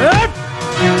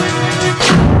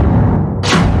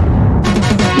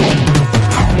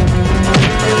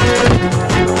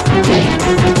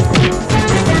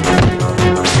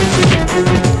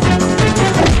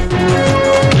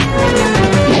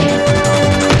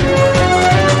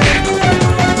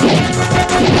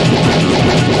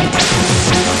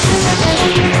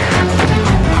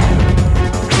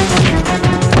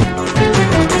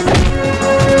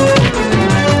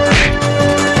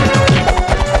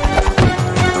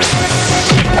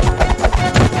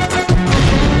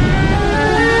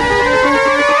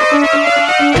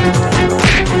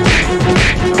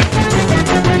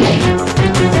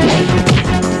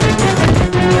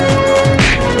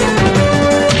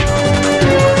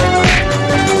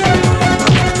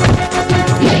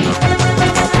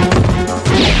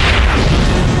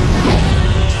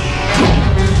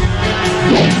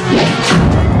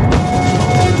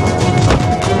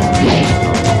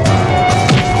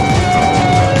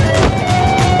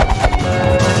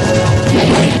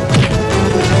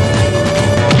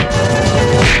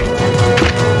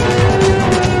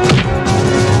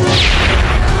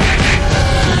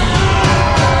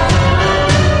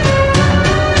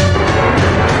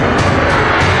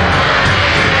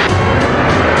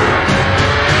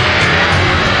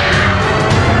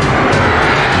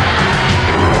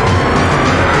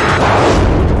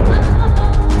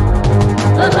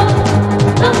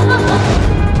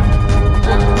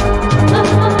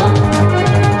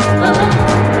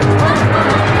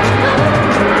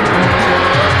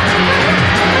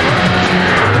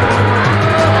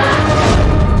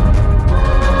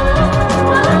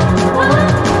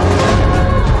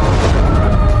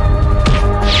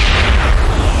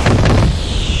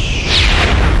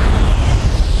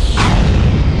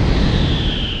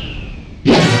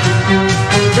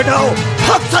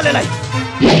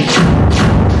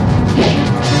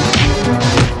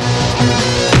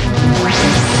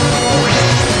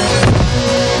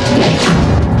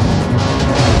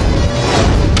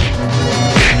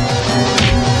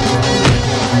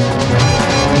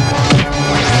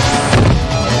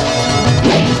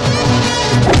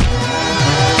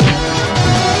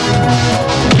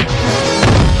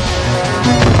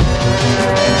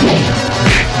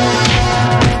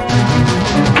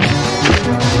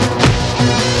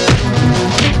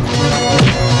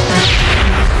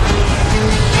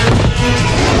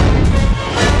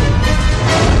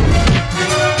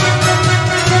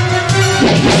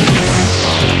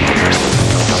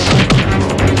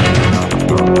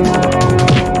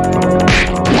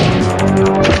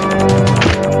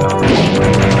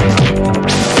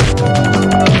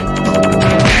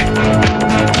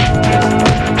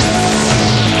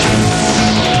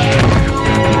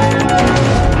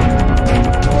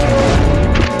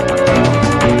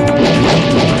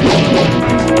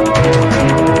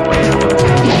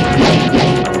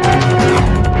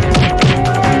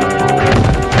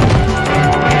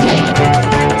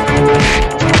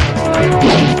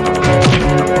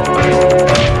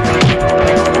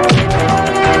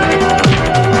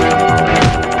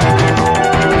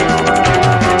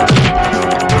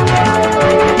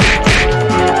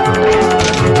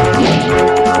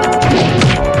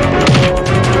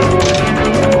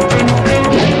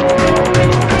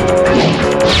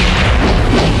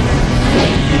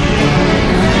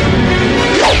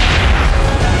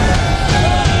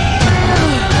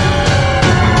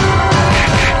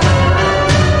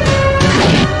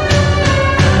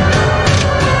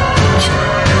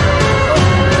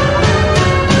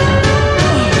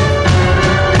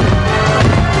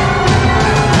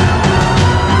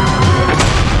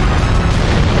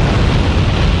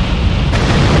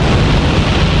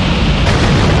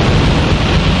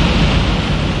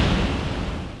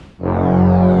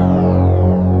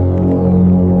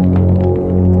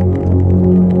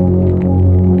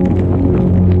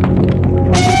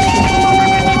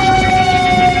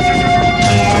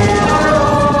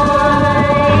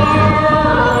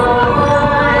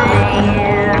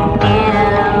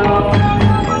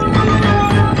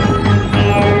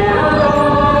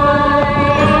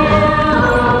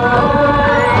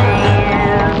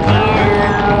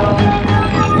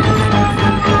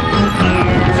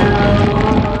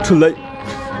 ठुलै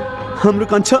हाम्रो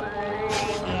कान्छा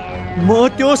म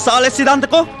त्यो साले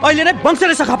सिद्धान्तको अहिले नै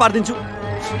वंशले सखा पारिदिन्छु।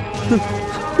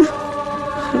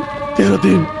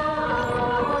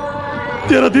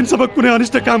 तेह्र दिनसम्म कुनै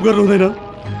अनिष्ट काम गर्नु हुँदैन,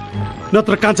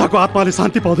 नत्र कान्छाको आत्माले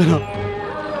शान्ति पाउँदैन।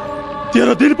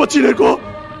 13 दिनपछि यिनीहरूको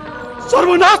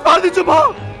सर्वनाश पारिदिन्छु म,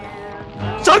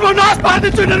 सर्वनाश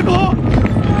पारिदिन्छु यिनीहरूको।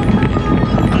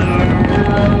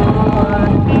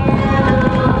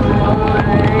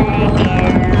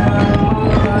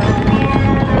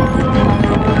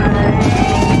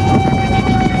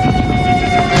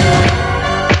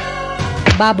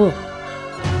 बाबु,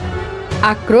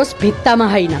 आक्रोश भित्तामा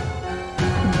होइन,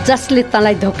 जसले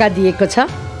तँलाई धोका दिएको छ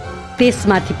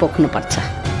त्यसमाथि पोख्नुपर्छ।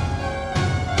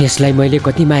 त्यसलाई मैले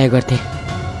कति माया गर्थेँ।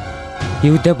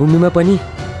 युद्ध भूमिमा पनि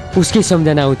उसकै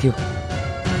सम्झना आउँथ्यो।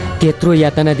 त्यत्रो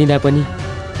यातना दिँदा पनि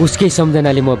उसकै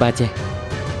सम्झनाले म बाँचेँ।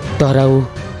 तर ऊ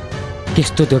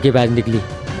त्यस्तो धोकेबाज निक्ली।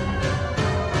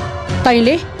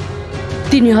 तैँले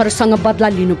तिनीहरूसँग बदला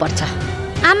लिनुपर्छ।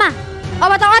 आमा,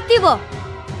 अब त अति भयो।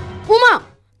 उमा,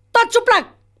 त चुप लाग,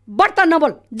 बढ्ता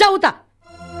नबोल, जाऊ त।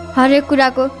 हरेक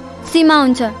कुराको सीमा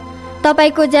हुन्छ।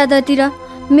 तपाईँको ज्यादातिर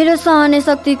मेरो सहने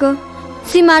शक्तिको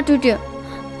सीमा टुट्यो।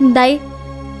 दाइ,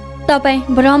 तपाईँ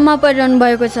भ्रममा परिरहनु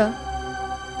भएको छ।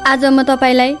 आज म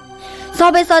तपाईँलाई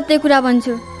सबै सत्य कुरा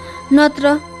भन्छु, नत्र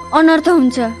अनर्थ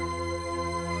हुन्छ।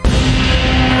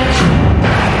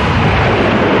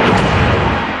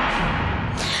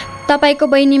 तपाईँको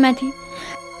बहिनीमाथि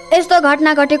यस्तो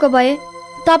घटना घटेको भए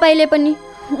तपाईँले पनि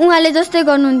उहाँले जस्तै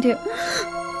गर्नुहुन्थ्यो।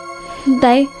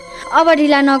 दाइ, अब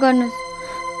ढिला नगर्नुहोस्।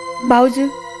 भाउजू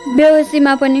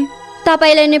बेहोसीमा पनि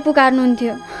तपाईँलाई नै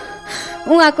पुकार्नुहुन्थ्यो।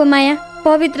 उहाँको माया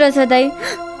पवित्र छ दाइ।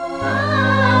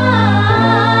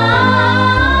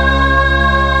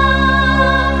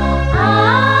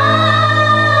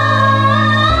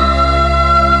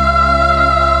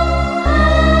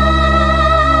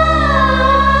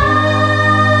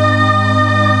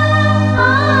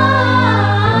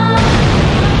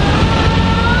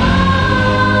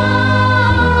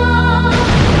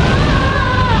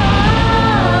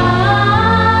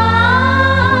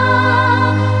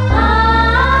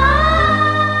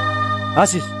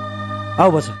 आशिष,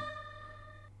 आऊ बस।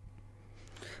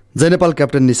 जय Nepal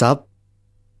captain निसाब।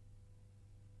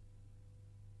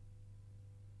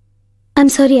 I'm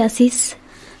sorry Ashish,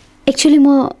 actually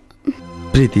म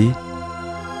प्रीति,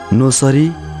 नो सरी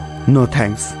नो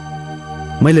थ्याङ्क्स।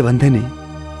 मैले भन्थेँ नि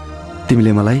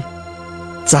तिमीले मलाई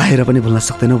चाहेर पनि भुल्न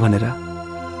सक्दैनौ भनेर।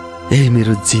 यही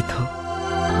मेरो जित हो।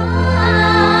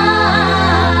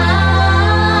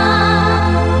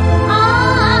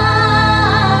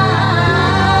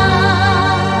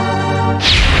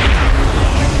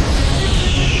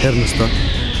 हेर्नुहोस् त,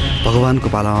 भगवानको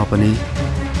पालामा पनि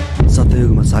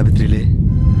सत्ययुगमा सावित्रीले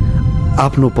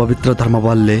आफ्नो पवित्र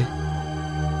धर्मबलले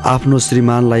आफ्नो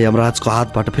श्रीमानलाई यमराजको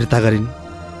हातबाट फिर्ता गरिन्।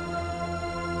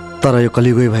 तर यो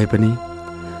कलियुगै भए पनि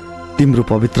तिम्रो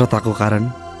पवित्रताको कारण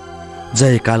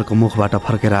जय कालको मुखबाट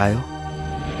फर्केर आयो।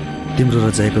 तिम्रो र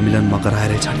जयको मिलन म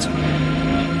गराएरै छाड्छु,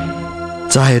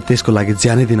 चाहे त्यसको लागि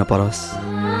ज्यानै दिन परोस्।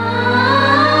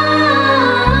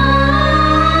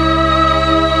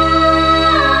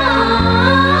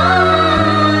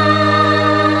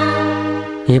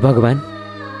 हे भगवान,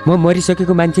 म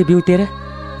मरिसकेको मान्छे बिउतेर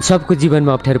सबको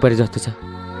जीवनमा अप्ठ्यारो परे जस्तो छ।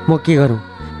 म के गरौँ?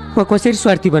 म कसरी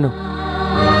स्वार्थी बनाऊ?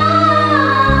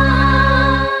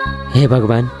 हे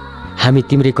भगवान, हामी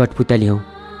तिम्रै कठपुतली हौ।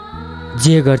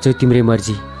 जे गर्छौ तिम्रै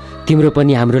मर्जी। तिम्रो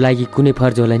पनि हाम्रो लागि कुनै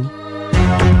फर्ज होला नि?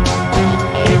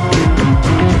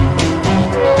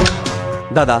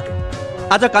 दादा,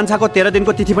 आज कान्छाको 13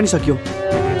 दिनको तिथि पनि सकियो।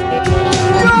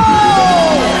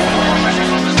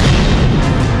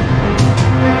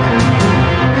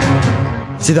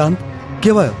 सिद्धान्त,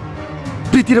 के भयो?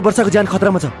 प्रीति र वर्षाको ज्यान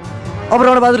खतरामा छ। अब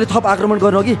रणबहादुरले थप आक्रमण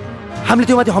गर्नु अघि हामीले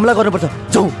त्यो माथि हमला गर्नुपर्छ।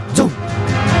 जाउँ जाउँ।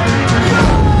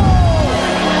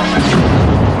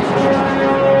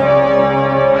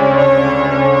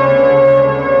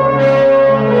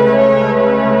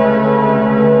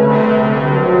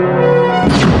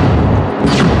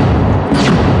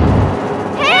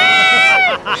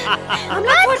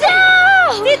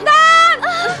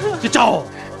 चिचाओ,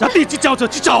 जति चिचाउँछ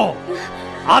चिचाओ।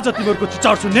 आज तिमीहरूको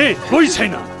चिचार सुन्ने कोही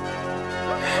छैन।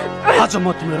 आज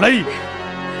म तिमीहरूलाई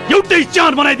एउटै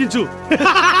चाड बनाइदिन्छु।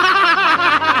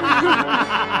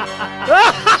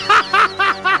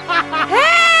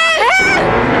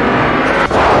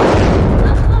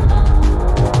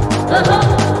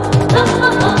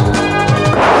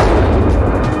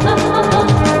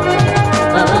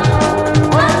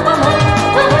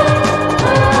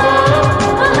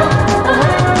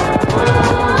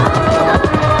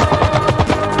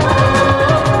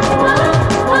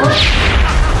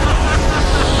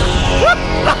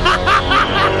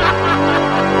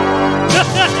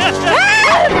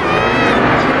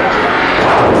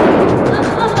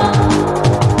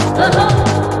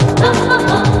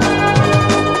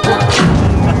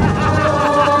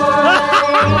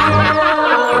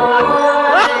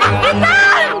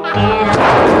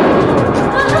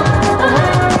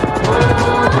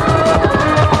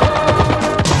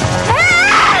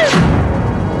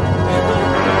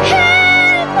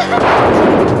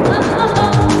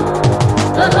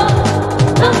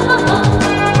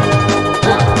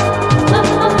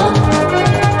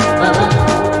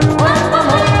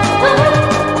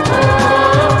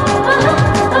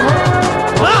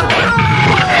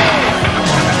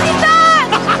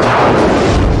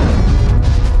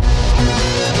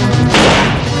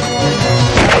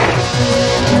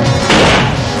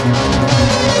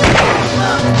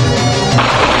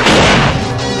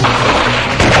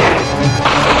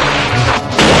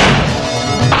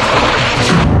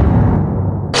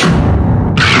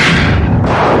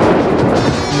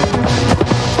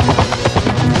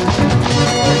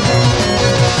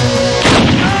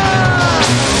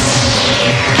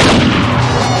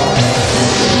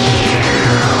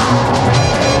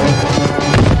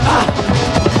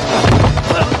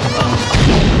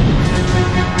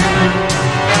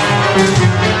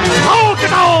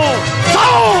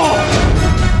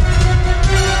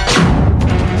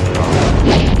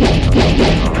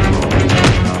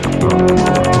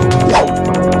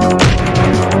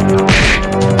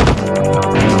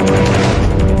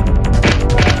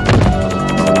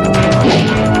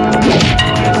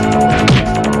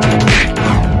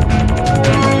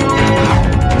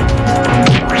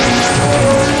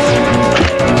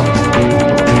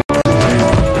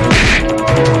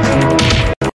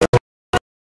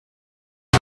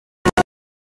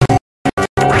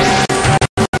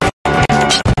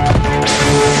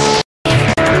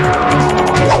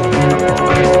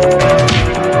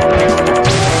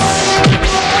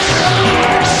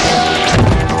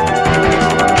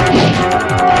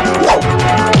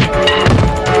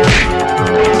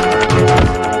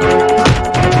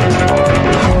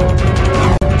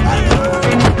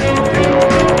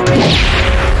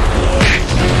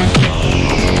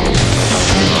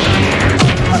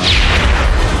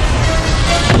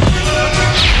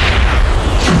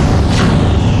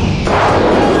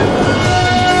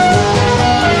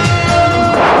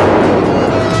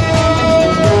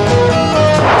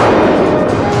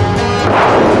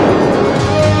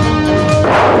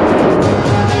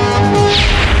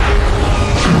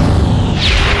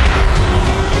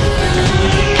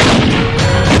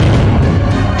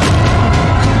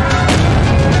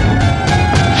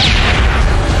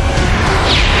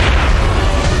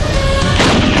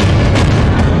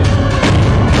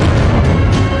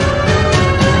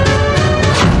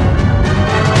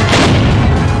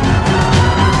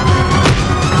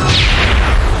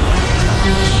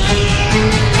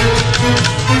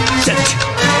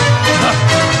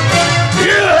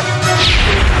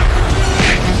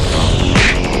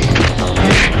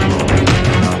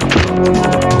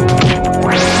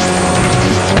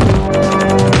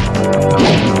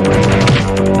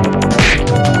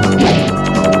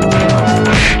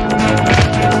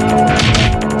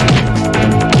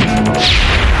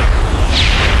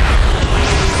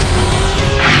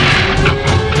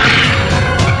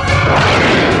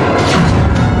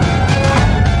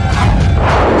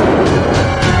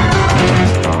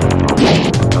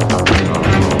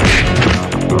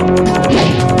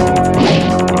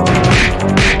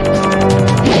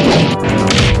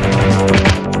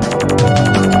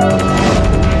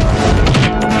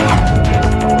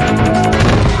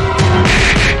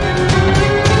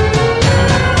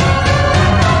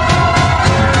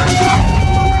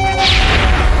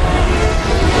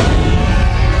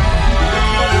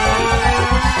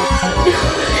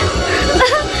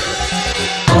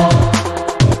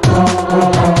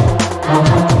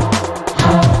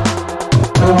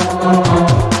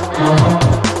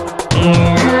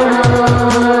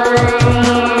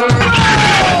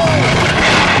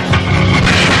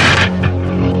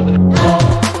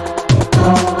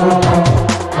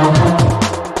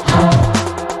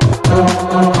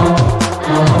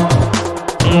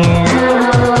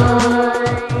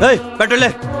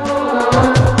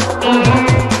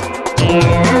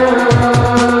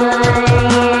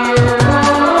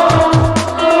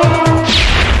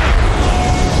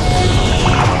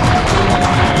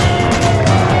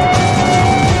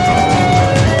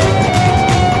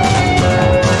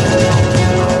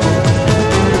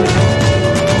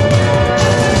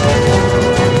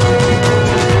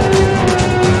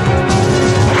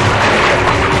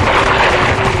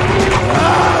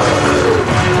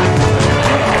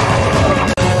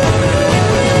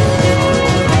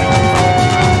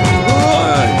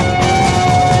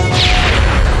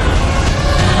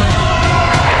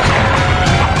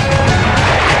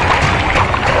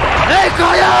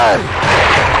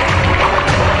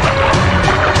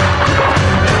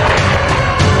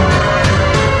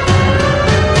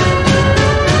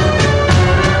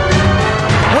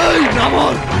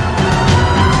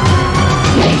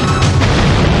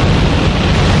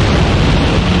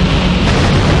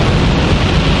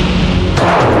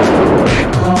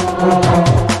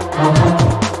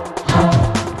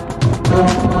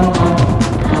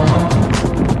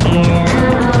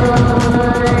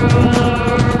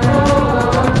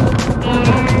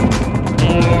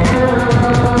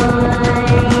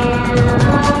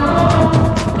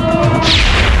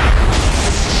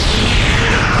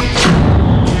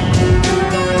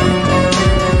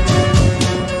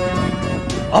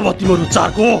 तिमीहरू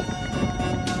चारको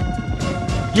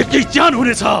एकै ज्यान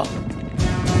हुनेछ।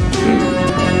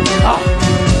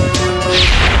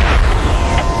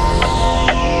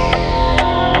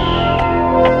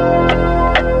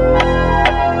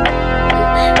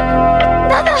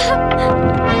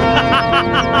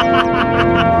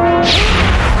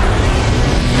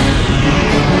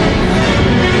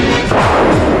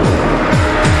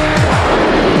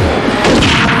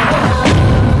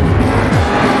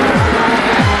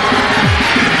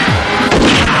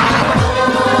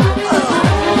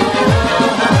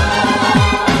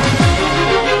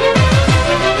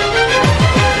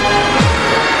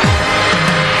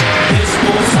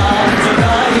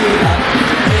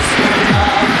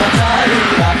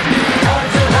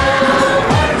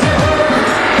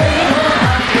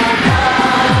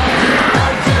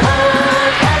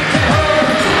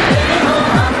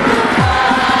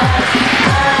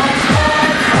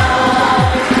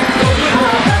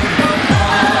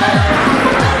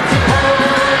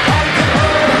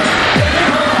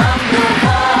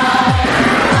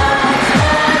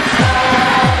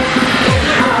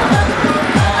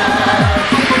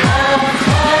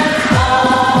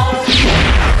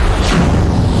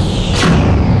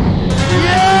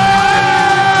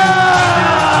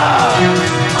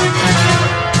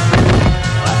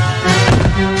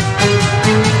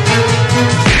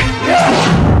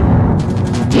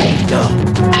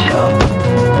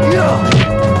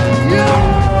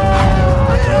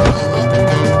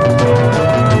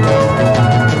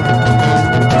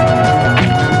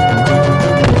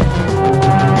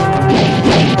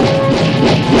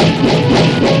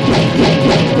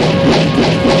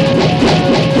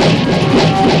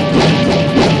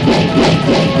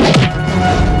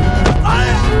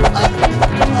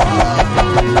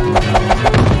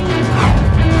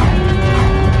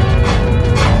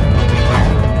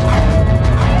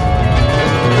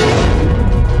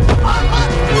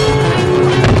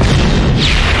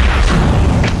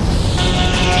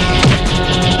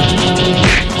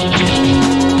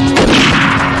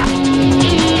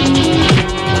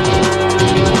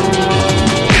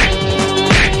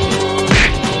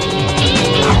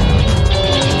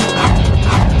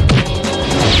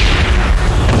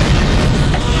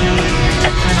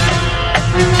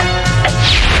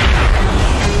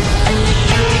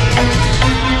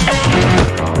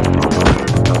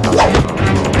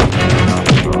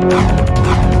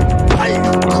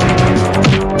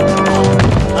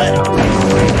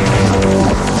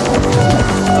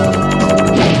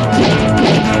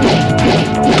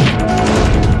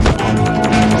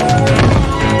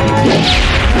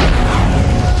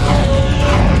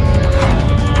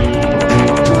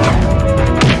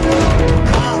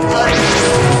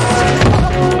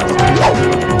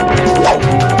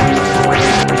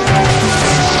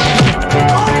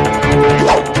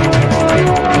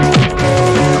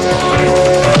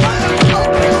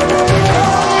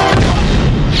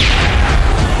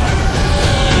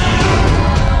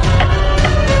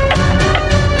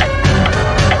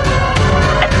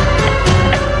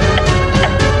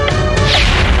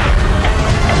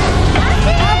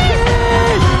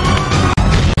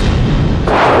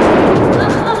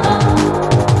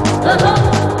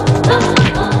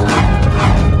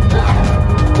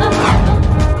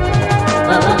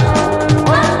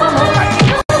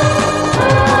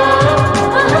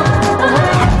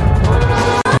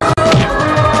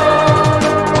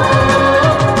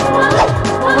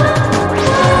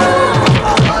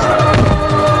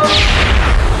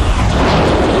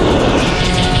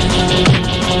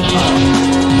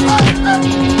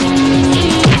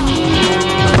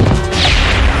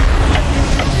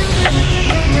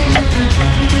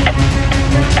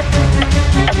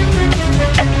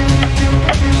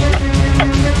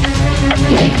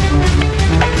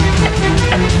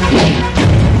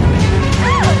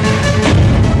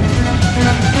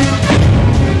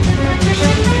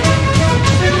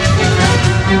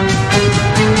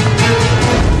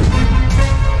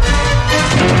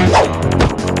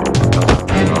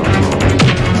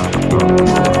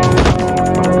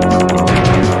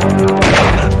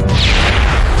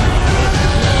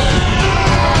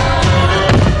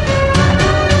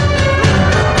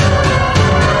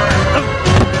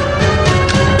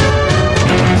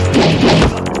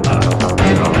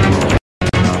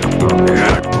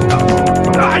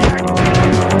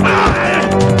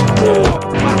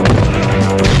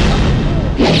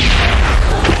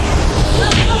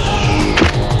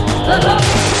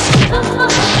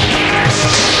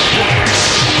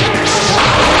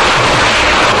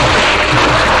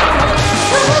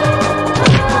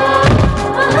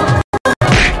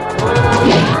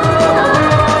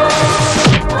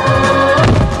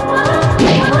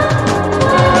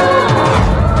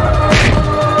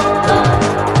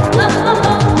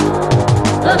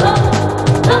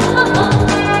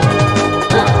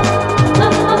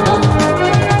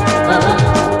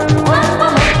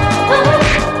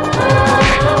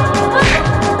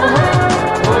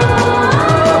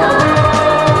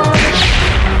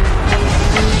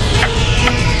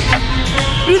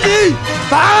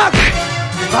 भाग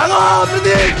भागो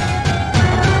प्रीति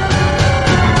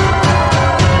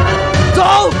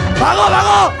जाऊ भागो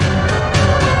भागो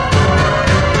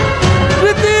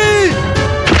प्रीति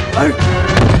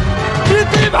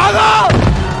प्रीति भागो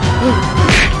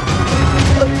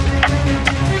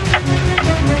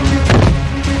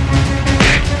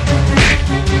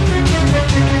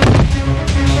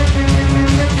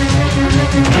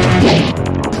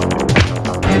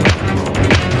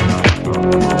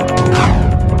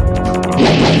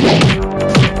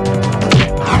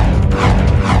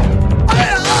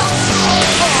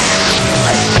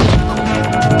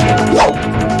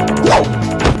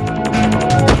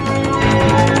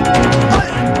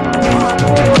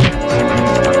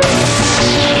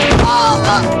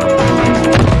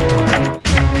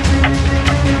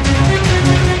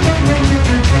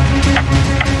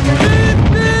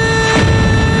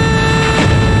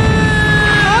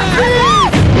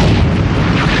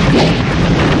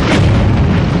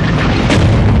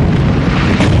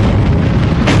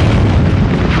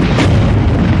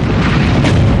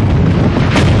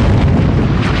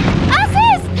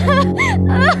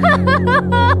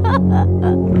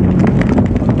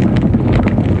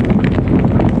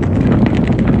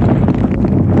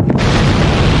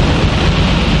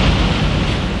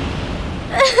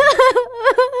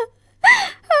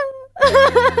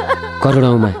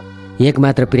करोडौँमा एक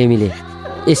मात्र प्रेमीले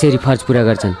यसरी फर्ज पुरा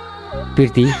गर्छन्।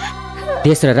 प्रीति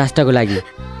देश र राष्ट्रको लागि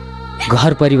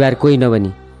घर परिवार कोही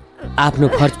नबनी आफ्नो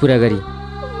फर्ज पुरा गरी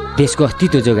देशको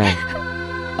अस्तित्व जोगाए।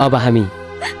 अब हामी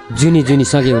जुनी जुनी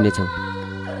सँगै हुनेछौँ।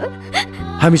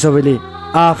 हामी सबैले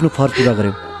आफ्नो फर्ज पुरा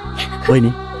गर्यौँ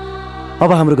बहिनी।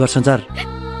 अब हाम्रो घर संसार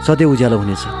सधैँ उज्यालो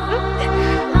हुनेछ।